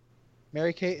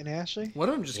 Mary-Kate and Ashley? One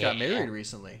of them just got married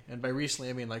recently, and by recently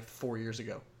I mean like 4 years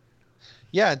ago.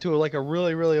 Yeah, to like a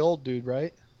really, really old dude,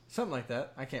 right? Something like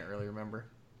that. I can't really remember.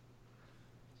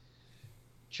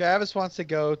 Travis wants to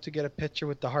go to get a picture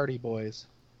with the Hardy Boys.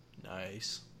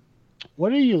 Nice.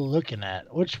 What are you looking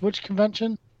at? Which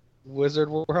convention? Wizard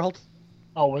World?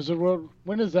 Oh, Wizard World.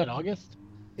 When is that? August?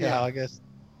 Yeah, August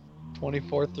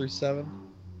 24th through 7th.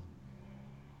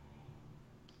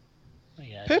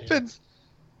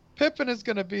 Pippin is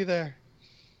going to be there.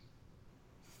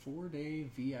 4-day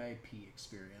VIP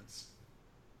experience.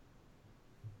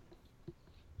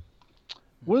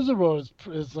 Wizard World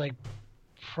is like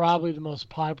probably the most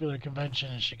popular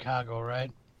convention in Chicago,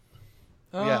 right?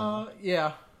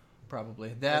 Yeah,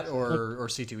 probably that or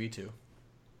C2E2.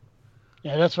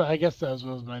 Yeah, that's what I guess that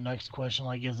was my next question.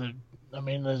 Like, is it? I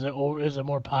mean, is it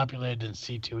more populated than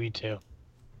C2E2?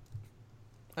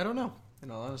 I don't know. In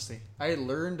all honesty, I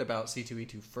learned about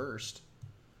C2E2 first.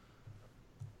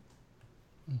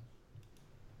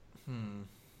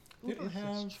 They don't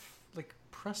have like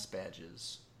press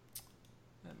badges.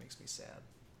 That makes me sad.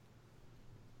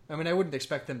 I mean, I wouldn't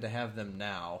expect them to have them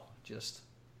now. Just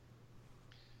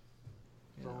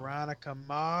Veronica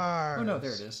Mars. Oh no,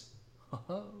 there it is.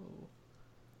 Oh.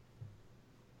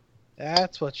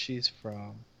 That's what she's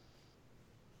from.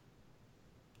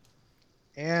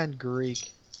 And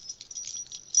Greek.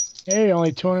 Hey,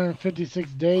 only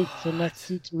 256 days to next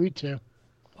C2E2.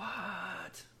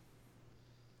 What?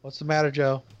 What's the matter,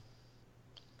 Joe?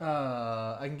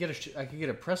 I can get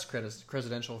a press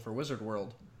credential for Wizard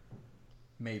World.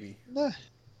 Maybe. Nah.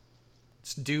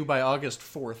 It's due by August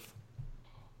 4th.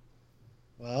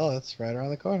 Well, that's right around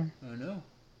the corner. I know.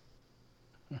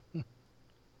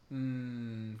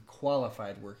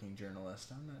 Qualified working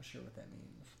journalist. I'm not sure what that means.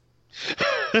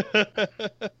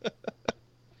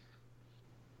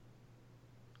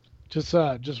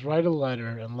 Just write a letter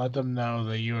and let them know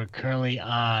that you are currently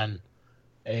on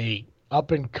a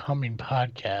up and coming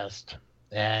podcast,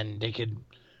 and they could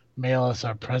mail us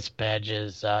our press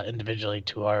badges individually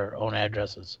to our own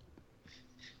addresses.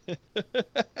 Word.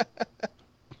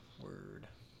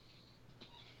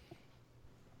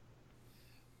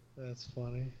 That's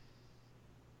funny.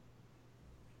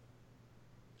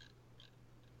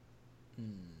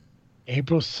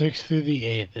 April 6th through the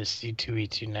 8th is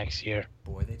C2E2 next year.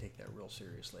 Boy, they take that real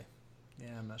seriously.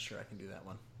 Yeah, I'm not sure I can do that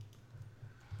one.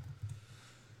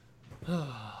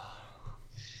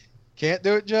 Can't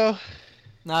do it, Joe?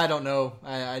 No, I don't know.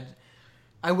 I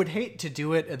would hate to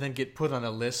do it and then get put on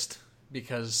a list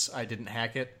because I didn't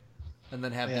hack it, and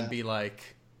then have them be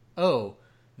like, "Oh,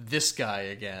 this guy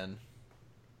again."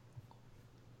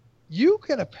 You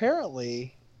can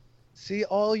apparently see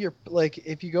all your, like,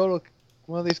 if you go to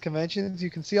one of these conventions, you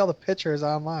can see all the pictures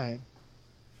online.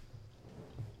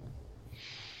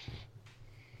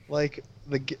 Like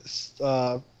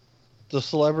the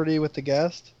celebrity with the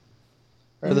guest,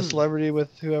 or the celebrity with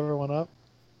whoever went up.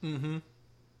 Mm-hmm.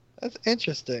 That's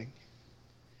interesting.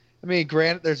 I mean,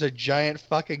 granted, there's a giant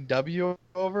fucking W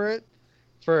over it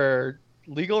for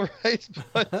legal rights,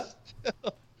 but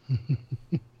still.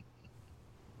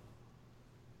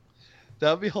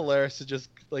 That'd be hilarious to just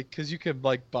like, cause you can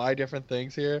like buy different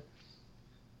things here,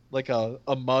 like a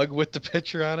mug with the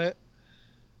picture on it.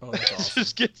 Oh, that's awesome.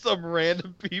 Just get some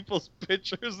random people's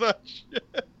pictures on shit.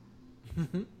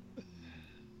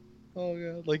 Oh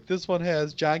god, like this one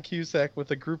has John Cusack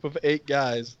with a group of 8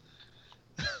 guys.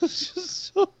 It's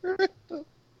just so random.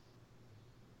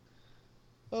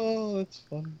 Oh, that's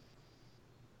funny.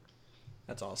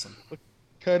 That's awesome.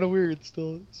 Kind of weird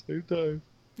still at the same time.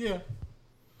 Yeah.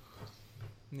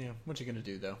 Yeah. What you gonna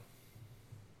do though?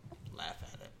 Laugh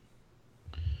at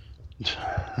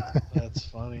it. That's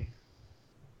funny.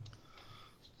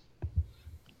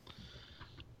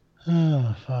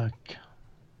 Oh, fuck.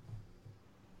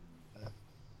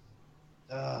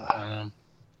 Uh, I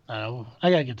don't know.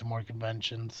 I gotta get to more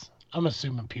conventions. I'm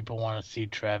assuming people want to see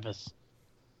Travis.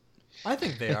 I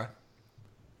think they are.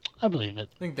 I believe it.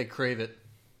 I think they crave it.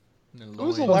 They're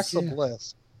who's loyal. Alexa yeah.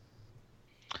 Bliss?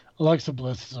 Alexa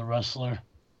Bliss is a wrestler.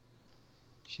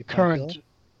 She popular?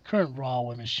 Current Raw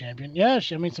Women's Champion. Yeah,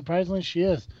 surprisingly she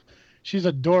is. She's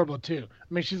adorable too.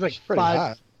 I mean, she's like She's pretty five.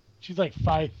 hot. She's like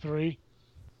 5'3".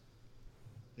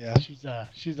 Yeah.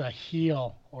 She's a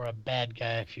heel or a bad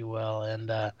guy, if you will,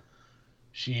 and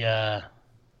she plays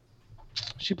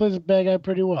a bad guy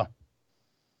pretty well.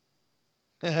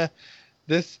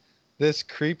 This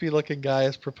creepy looking guy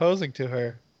is proposing to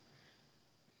her.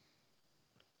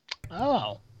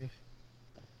 Oh.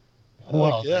 Oh,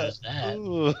 Well, yeah. there's that.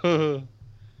 Ooh.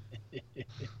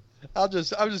 I'm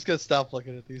just gonna stop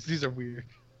looking at these. These are weird.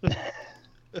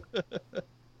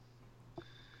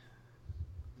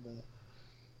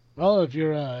 Well, if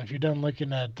you're done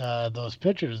looking at those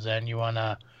pictures, then you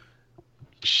wanna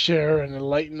share and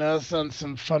enlighten us on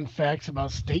some fun facts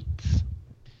about states.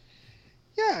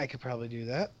 Yeah, I could probably do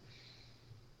that.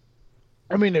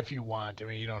 I mean, if you want. I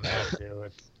mean, you don't have to.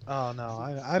 It's Oh no,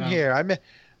 I'm here.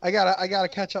 I gotta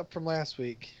catch up from last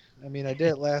week. I mean, I did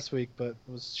it last week, but it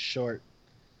was short.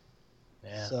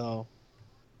 yeah. So,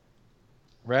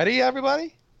 ready,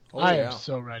 everybody? Oh, I yeah. am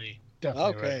so ready.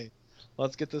 Definitely Okay, ready.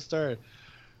 let's get this started.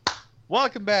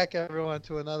 Welcome back, everyone,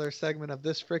 to another segment of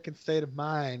This Frickin' State of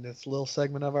Mind. It's a little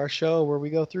segment of our show where we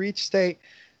go through each state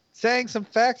saying some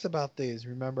facts about these.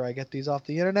 Remember, I get these off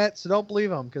the internet, so don't believe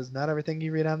them, because not everything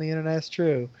you read on the internet is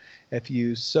true. If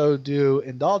you so do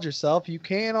indulge yourself, you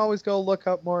can always go look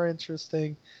up more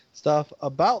interesting stuff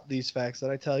about these facts that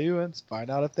I tell you and find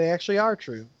out if they actually are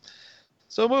true.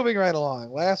 So moving right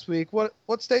along. Last week, what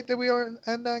state did we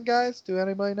end on, guys? Do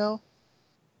anybody know?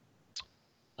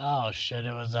 Oh shit!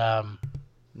 It was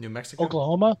New Mexico.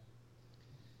 Oklahoma.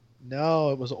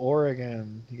 No, it was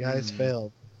Oregon. You guys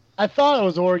failed. I thought it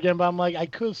was Oregon, but I'm like, I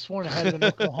could have sworn it had been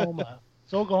Oklahoma.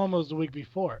 So Oklahoma was the week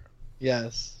before.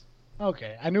 Yes.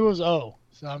 Okay, I knew it was O.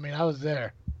 So I mean, I was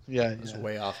there. Yeah. I was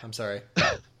way off. I'm sorry.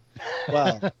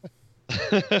 Well,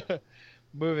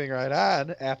 moving right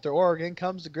on, after Oregon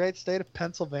comes the great state of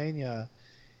Pennsylvania.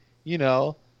 You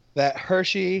know, that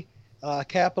Hershey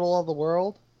capital of the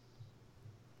world.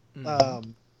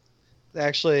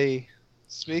 Actually,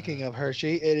 speaking of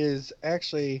Hershey, it is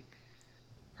actually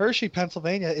Hershey,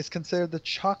 Pennsylvania is considered the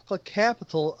chocolate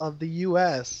capital of the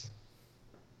U.S.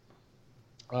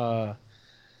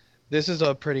 This is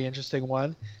a pretty interesting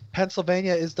one.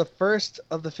 Pennsylvania is the first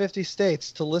of the 50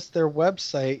 states to list their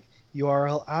website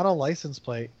URL on a license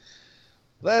plate.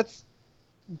 That's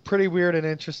pretty weird and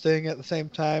interesting at the same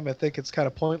time. I think it's kind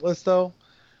of pointless, though.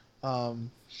 But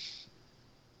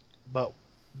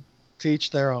to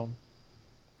each their own.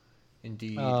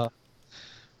 Indeed.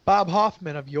 Bob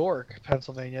Hoffman of York,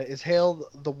 Pennsylvania, is hailed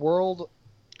the world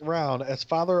round as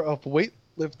father of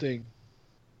weightlifting.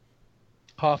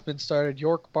 Hoffman started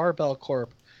York Barbell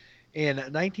Corp in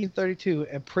 1932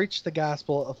 and preached the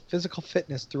gospel of physical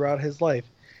fitness throughout his life.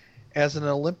 As an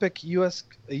U.S.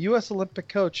 Olympic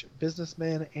coach,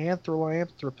 businessman, and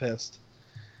philanthropist.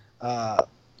 The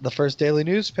first daily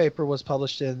newspaper was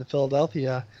published in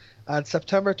Philadelphia on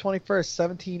September 21st,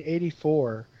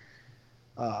 1784.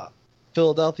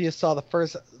 Philadelphia saw the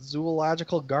first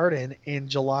zoological garden in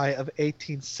July of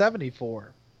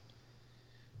 1874.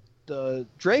 The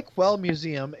Drake Well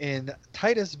Museum in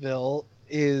Titusville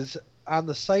is on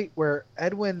the site where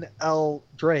Edwin L.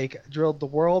 Drake drilled the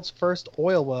world's first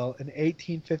oil well in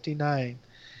 1859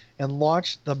 and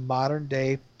launched the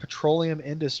modern-day petroleum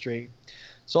industry.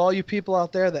 So all you people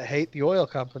out there that hate the oil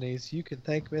companies, you can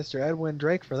thank Mr. Edwin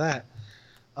Drake for that.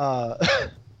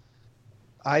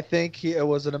 I think it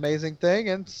was an amazing thing,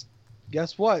 and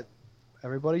guess what?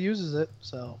 Everybody uses it.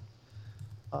 So,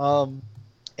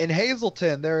 in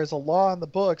Hazleton, there is a law on the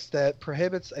books that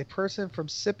prohibits a person from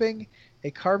sipping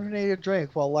a carbonated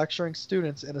drink while lecturing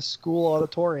students in a school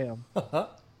auditorium.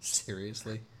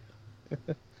 Seriously.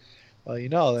 Well, you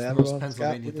know, It's the most everyone's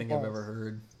got Pennsylvania thing I've ever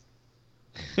heard.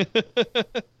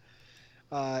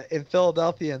 In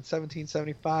Philadelphia in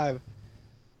 1775,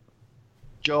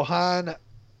 Johann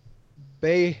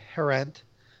Behrend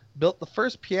built the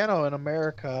first piano in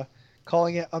America,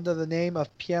 calling it under the name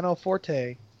of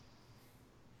pianoforte.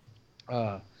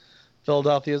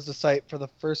 Philadelphia is the site for the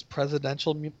first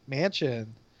presidential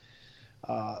mansion.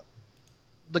 Uh,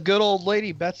 the good old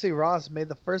lady Betsy Ross made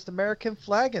the first American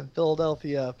flag in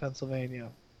Philadelphia, Pennsylvania.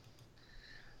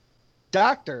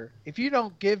 Doctor, if you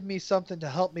don't give me something to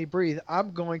help me breathe,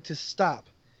 I'm going to stop,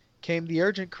 came the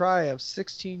urgent cry of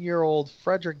 16-year-old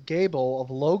Frederick Gable of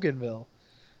Loganville.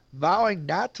 Vowing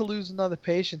not to lose another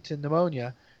patient to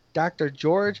pneumonia, Dr.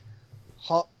 George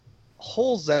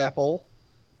Holzapfel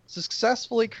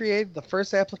successfully created the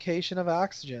first application of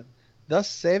oxygen, thus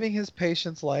saving his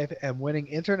patient's life and winning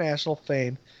international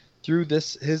fame through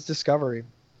his discovery.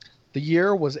 The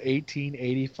year was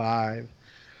 1885.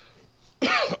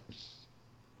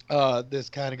 This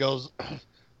kind of goes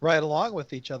right along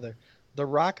with each other. The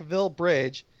Rockville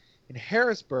Bridge in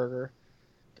Harrisburg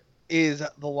is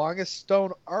the longest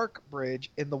stone arch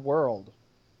bridge in the world.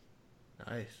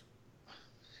 Nice.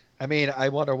 I mean, I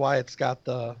wonder why it's got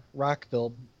the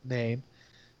Rockville name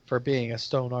for being a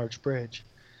stone arch bridge.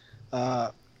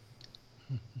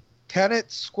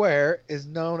 Kennett Square is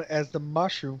known as the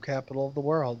mushroom capital of the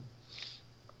world.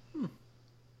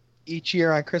 Each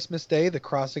year on Christmas Day, the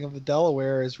crossing of the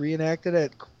Delaware is reenacted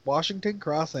at Washington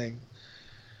Crossing.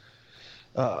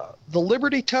 The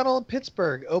Liberty Tunnel in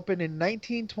Pittsburgh opened in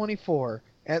 1924.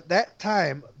 At that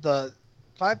time, the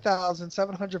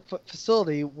 5,700-foot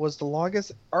facility was the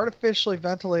longest artificially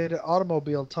ventilated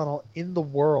automobile tunnel in the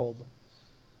world.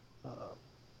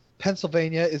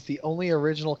 Pennsylvania is the only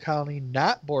original county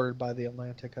not bordered by the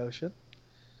Atlantic Ocean.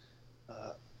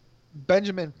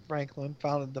 Benjamin Franklin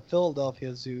founded the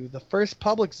Philadelphia Zoo, the first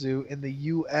public zoo in the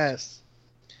U.S.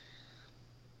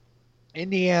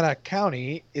 Indiana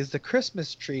County is the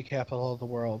Christmas tree capital of the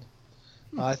world.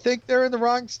 I think they're in the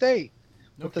wrong state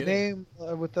with the name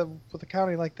with a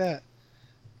county like that.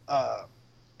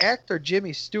 Actor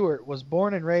Jimmy Stewart was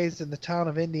born and raised in the town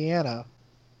of Indiana.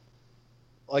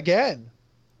 Again,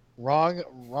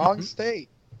 wrong state.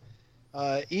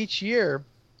 Each year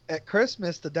at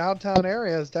Christmas, the downtown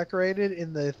area is decorated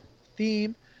in the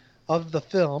theme of the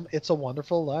film It's a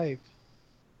Wonderful Life.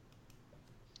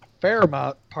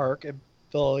 Fairmount Park in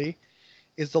Philly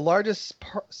is the largest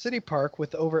city park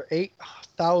with over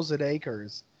 8,000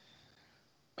 acres.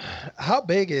 How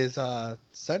big is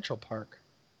Central Park?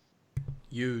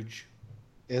 Huge.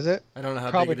 Is it? I don't know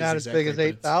how probably big it is not as big as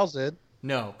 8,000.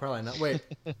 No, probably not. Wait,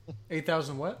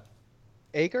 8,000 what?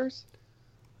 Acres?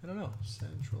 I don't know.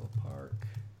 Central Park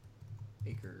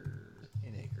acres.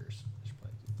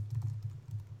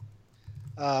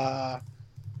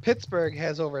 Pittsburgh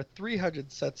has over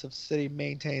 300 sets of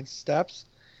city-maintained steps.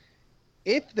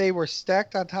 If they were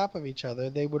stacked on top of each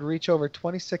other, they would reach over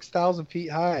 26,000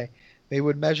 feet high. They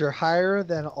would measure higher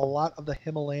than a lot of the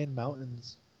Himalayan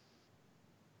mountains.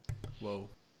 Whoa.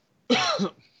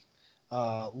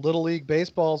 Little League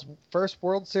Baseball's first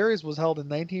World Series was held in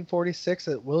 1946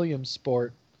 at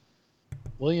Williamsport.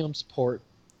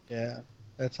 Yeah,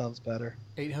 that sounds better.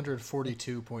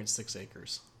 842.6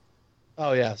 acres.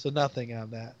 Oh, yeah, so nothing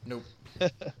on that. Nope.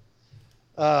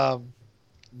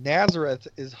 Nazareth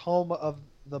is home of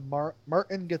the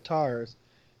Martin Guitars,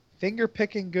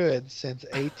 finger-picking good since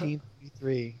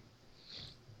 1853.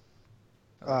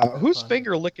 Who's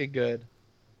finger-licking good?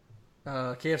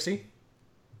 KFC?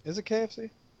 Is it KFC?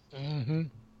 Mm-hmm.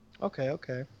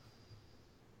 Okay.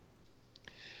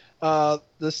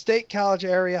 The State College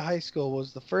Area High School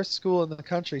was the first school in the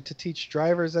country to teach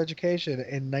driver's education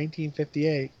in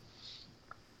 1958.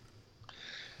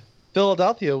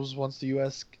 Philadelphia was once the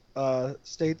U.S.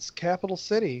 State's capital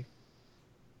city.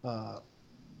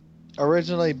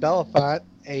 Originally Bellefonte,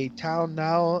 a town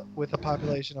now with a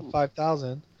population of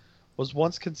 5,000, was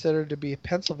once considered to be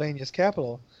Pennsylvania's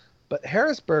capital, but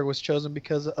Harrisburg was chosen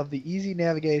because of the easy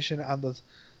navigation on the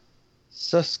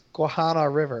Susquehanna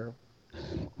River.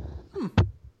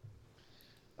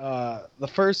 The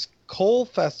first coal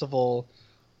festival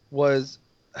was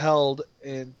held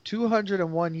in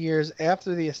 201 years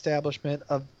after the establishment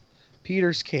of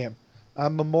Peters Camp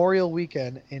on Memorial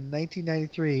Weekend in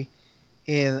 1993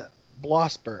 in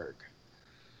Blossburg.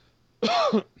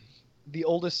 The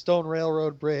oldest stone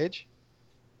railroad bridge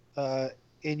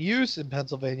in use in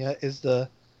Pennsylvania is the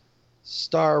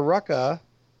Starrucka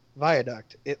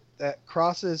Viaduct. That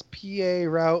crosses PA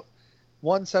Route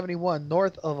 171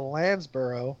 north of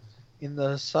Landsboro in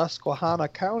the Susquehanna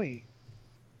County.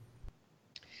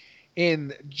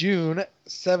 In June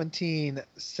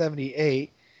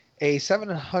 1778, a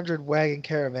 700 wagon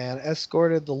caravan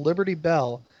escorted the Liberty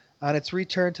Bell on its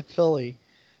return to Philly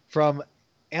from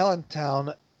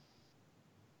Allentown,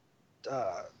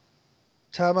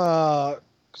 Tama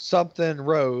something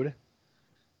Road,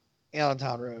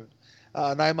 Allentown Road.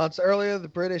 9 months earlier, the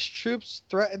British troops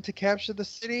threatened to capture the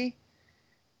city.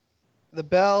 The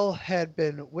Bell had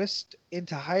been whisked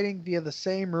into hiding via the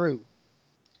same route.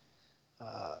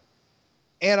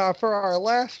 For our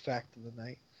last fact of the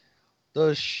night,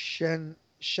 the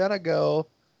Shenango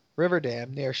River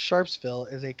Dam near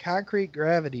Sharpsville is a concrete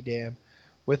gravity dam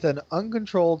with an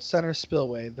uncontrolled center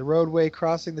spillway. The roadway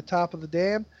crossing the top of the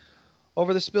dam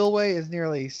over the spillway is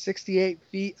nearly 68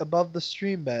 feet above the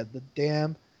stream bed. The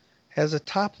dam has a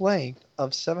top length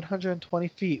of 720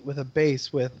 feet with a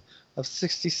base width of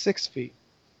 66 feet.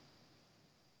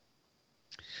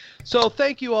 So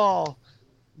thank you all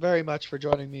very much for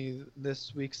joining me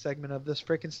this week's segment of This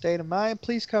Frickin' State of Mind.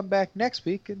 Please come back next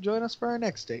week and join us for our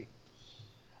next date.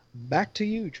 Back to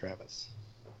you, Travis.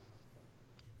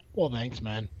 Well, thanks,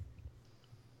 man.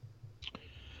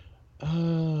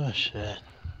 Shit.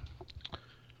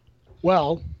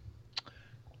 Well,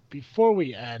 before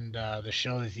we end the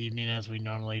show this evening, as we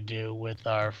normally do with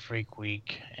our Freak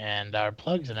Week and our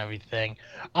plugs and everything,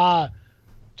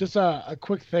 just a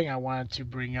quick thing I wanted to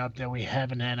bring up that we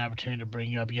haven't had an opportunity to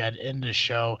bring up yet in the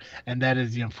show, and that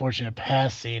is the unfortunate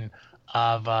passing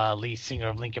of lead singer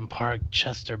of Linkin Park,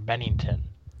 Chester Bennington.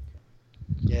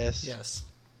 Yes.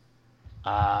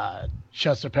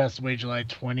 Chester passed away July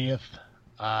 20th,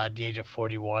 at the age of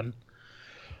 41.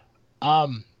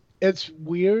 It's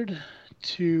weird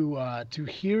to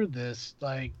hear this.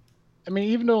 Like, I mean,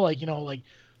 even though, like, you know, like,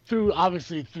 through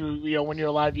you know, when you're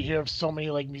alive, you hear of so many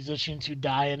like musicians who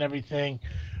die and everything.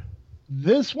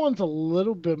 This one's a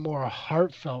little bit more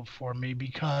heartfelt for me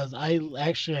because I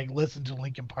actually like listen to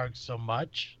Linkin Park so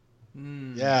much.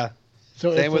 Yeah.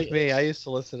 So same with me. I used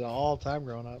to listen to it all the time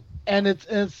growing up. And it's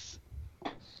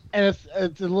a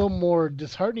little more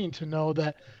disheartening to know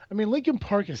that, I mean, Linkin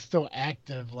Park is still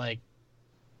active like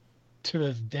to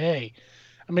this day.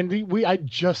 I mean, I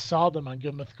just saw them on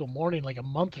Good Mythical Morning like a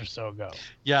month or so ago.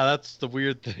 Yeah, that's the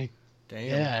weird thing. Damn.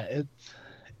 Yeah,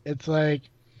 it's like,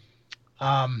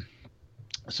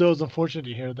 so it was unfortunate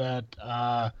to hear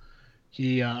that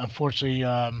he unfortunately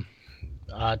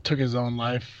took his own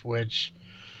life, which,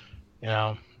 you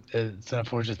know, it's an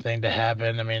unfortunate thing to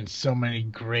happen. I mean, so many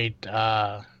great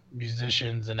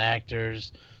musicians and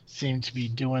actors seem to be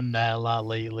doing that a lot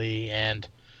lately, and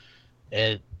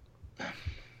it's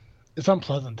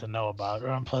unpleasant to know about, or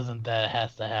unpleasant that it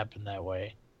has to happen that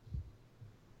way.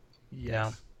 Yes.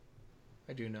 Yeah.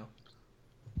 I do know.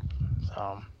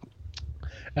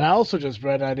 And I also just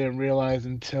read, I didn't realize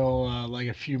until like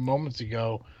a few moments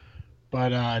ago,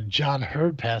 but John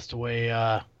Hurd passed away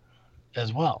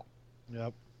as well.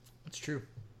 Yep. That's true.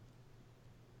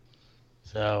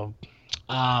 So,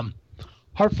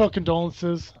 heartfelt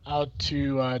condolences out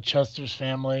to Chester's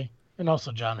family and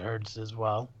also John Hurd's as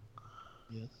well.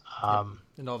 Yes.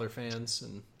 And all their fans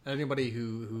and anybody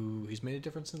who he's made a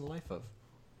difference in the life of.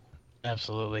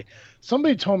 Absolutely.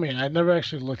 Somebody told me, and I never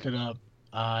actually looked it up,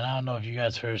 and I don't know if you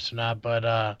guys heard this or not,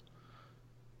 but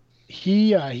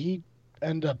he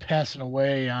ended up passing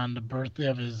away on the birthday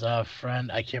of his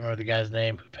friend. I can't remember the guy's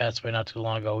name, who passed away not too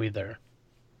long ago either.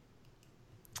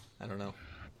 I don't know.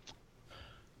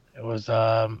 It was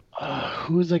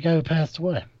who was the guy who passed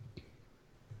away?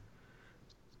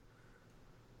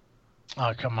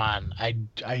 Oh, come on. I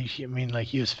mean, like,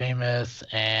 he was famous,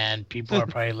 and people are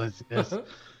probably listening to this.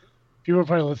 People are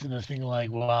probably listening to this thinking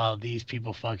like, wow, these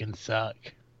people fucking suck.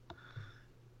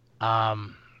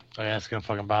 Okay, that's gonna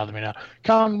fucking bother me now.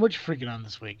 Colin, what you freaking on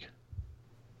this week?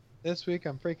 This week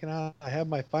I'm freaking out. I have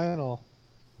my final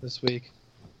this week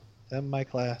in my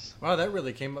class. Wow, that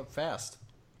really came up fast.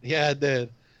 Yeah, it did.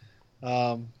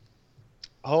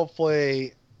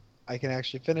 Hopefully I can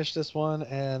actually finish this one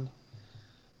and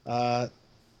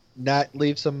not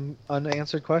leave some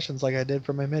unanswered questions like I did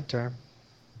for my midterm.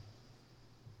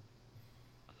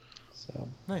 So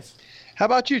Nice. How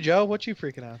about you, Joe? What you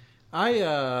freaking out? I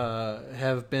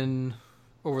have been,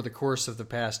 over the course of the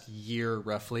past year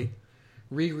roughly,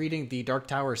 rereading the Dark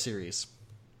Tower series.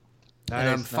 And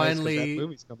I'm finally... 'cause that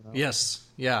movie's coming out. Yes,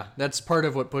 yeah. That's part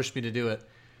of what pushed me to do it.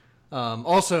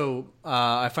 Also,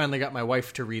 I finally got my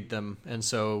wife to read them, and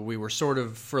so we were sort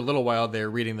of, for a little while there,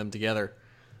 reading them together.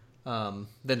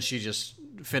 Then she just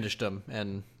finished them,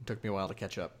 and it took me a while to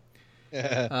catch up.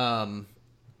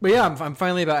 But yeah, I'm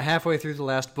finally about halfway through the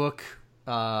last book,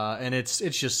 and it's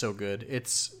just so good. It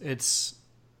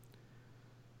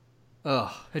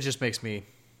just makes me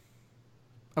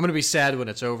I'm gonna be sad when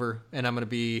it's over, and I'm gonna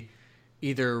be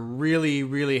either really,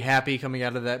 really happy coming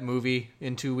out of that movie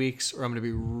in 2 weeks, or I'm gonna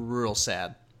be real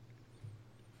sad.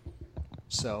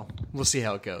 So we'll see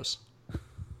how it goes.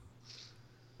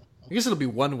 I guess it'll be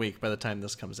 1 week by the time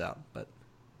this comes out, but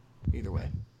either way.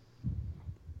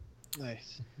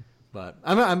 Nice. But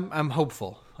I'm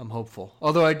hopeful. I'm hopeful.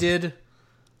 Although I did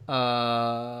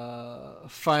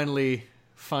finally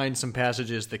find some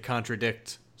passages that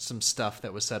contradict some stuff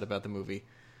that was said about the movie.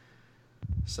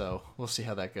 So we'll see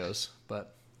how that goes.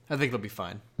 But I think it'll be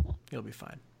fine. It'll be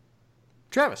fine.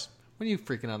 Travis, what are you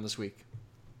freaking on this week?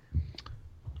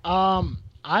 I'm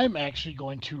actually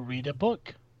going to read a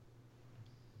book.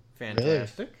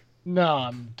 Fantastic. No,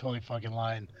 I'm totally fucking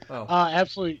lying. Oh.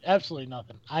 Absolutely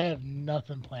nothing. I have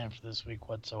nothing planned for this week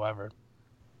whatsoever.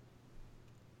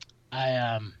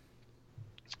 I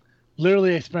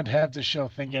literally spent half the show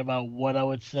thinking about what I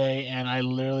would say, and I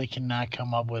literally cannot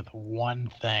come up with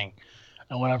one thing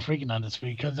on what I'm freaking on this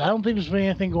week, because I don't think there's really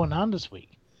anything going on this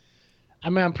week. I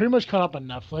mean, I'm pretty much caught up on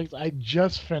Netflix. I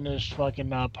just finished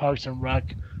fucking Parks and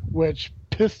Rec, which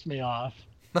pissed me off.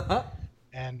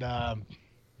 And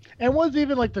it wasn't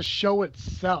even like the show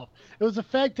itself. It was the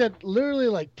fact that literally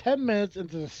like 10 minutes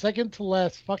into the second to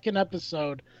last fucking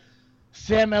episode,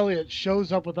 Sam Elliott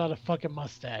shows up without a fucking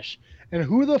mustache. And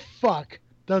who the fuck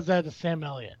does that to Sam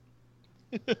Elliott?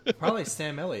 Probably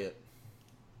Sam Elliott.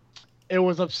 It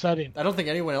was upsetting. I don't think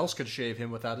anyone else could shave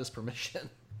him without his permission.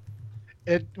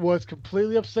 It was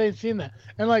completely upsetting seeing that.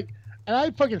 And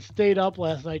I fucking stayed up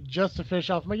last night just to finish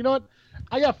off. I'm like, you know what?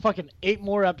 I got fucking 8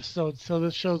 more episodes till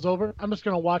this show's over. I'm just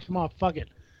going to watch them off. Fuck it.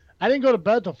 I didn't go to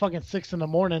bed till fucking 6 in the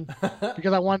morning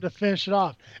because I wanted to finish it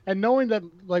off. And knowing that,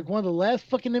 like, one of the last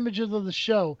fucking images of the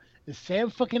show is Sam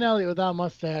fucking Elliott without a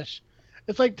mustache.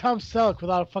 It's like Tom Selleck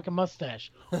without a fucking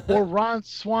mustache. Or Ron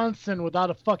Swanson without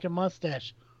a fucking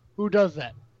mustache. Who does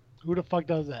that? Who the fuck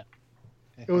does that?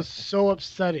 It was so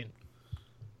upsetting.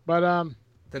 But,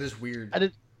 that is weird.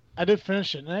 I did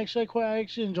finish it, and I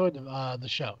actually enjoyed the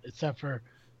show, except for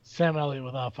Sam Elliott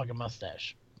without a fucking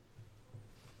mustache.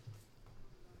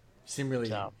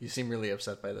 You seem really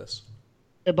upset by this.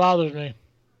 It bothers me.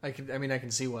 I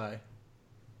can see why.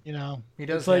 You know, he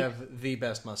does have the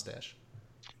best mustache.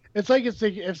 It's like if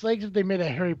they made a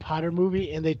Harry Potter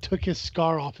movie and they took his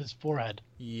scar off his forehead.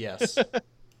 Yes.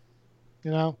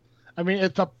 You know, I mean,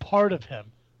 it's a part of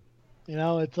him. You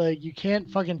know, it's like you can't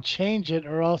fucking change it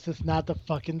or else it's not the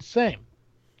fucking same.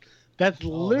 That's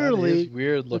literally that is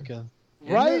weird looking.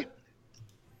 Right?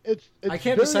 It's I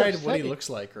can't decide what he looks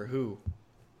like or who.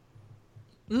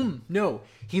 No,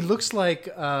 he looks like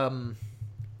the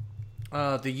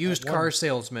used car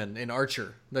salesman in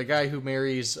Archer, the guy who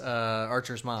marries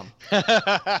Archer's mom.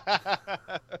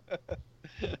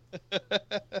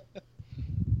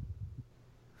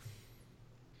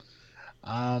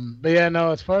 But yeah,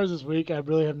 no, as far as this week, I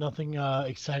really have nothing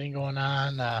exciting going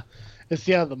on. It's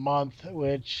the end of the month,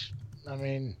 which, I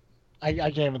mean, I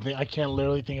can't even think. I can't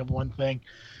literally think of one thing.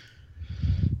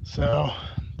 So,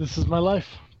 this is my life.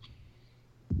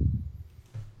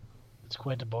 It's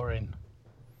quite boring.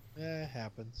 Yeah, it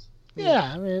happens.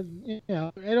 Yeah, I mean, you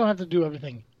know, I don't have to do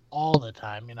everything all the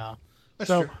time, you know. That's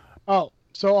so, true.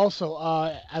 So also,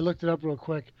 I looked it up real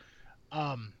quick.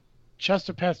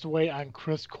 Chester passed away on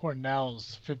Chris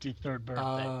Cornell's 53rd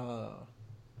birthday.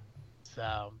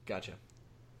 So, gotcha.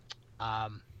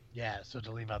 Yeah, so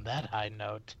to leave on that high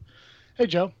note. Hey,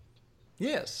 Joe.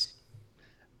 Yes.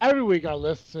 Every week our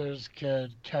listeners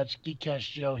could catch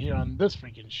Geekcast Joe here on this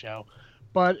freaking show.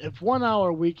 But if 1 hour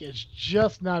a week is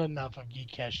just not enough of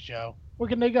Geekcast Joe, where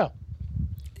can they go?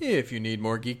 If you need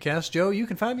more Geekcast Joe, you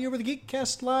can find me over the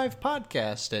Geekcast Live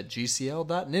podcast at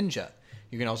gcl.ninja.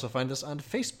 You can also find us on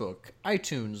Facebook,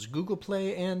 iTunes, Google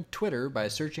Play, and Twitter by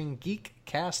searching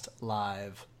Geekcast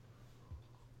Live.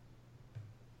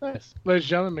 Nice. Ladies and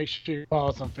gentlemen, make sure you follow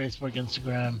us on Facebook,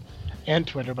 Instagram, and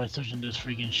Twitter by searching This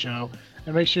Freaking Show.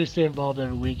 And make sure you stay involved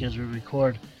every week as we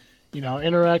record. You know,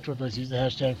 interact with us. Use the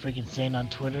hashtag FreakingSane on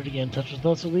Twitter to get in touch with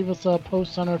us or leave us a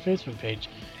post on our Facebook page.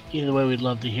 Either way, we'd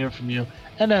love to hear from you.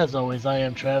 And as always, I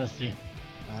am Travesty.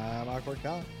 I'm Awkward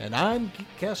Colin. And I'm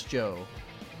Geekcast Joe.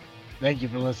 Thank you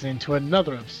for listening to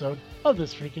another episode of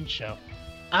This Freaking Show.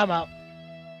 I'm out.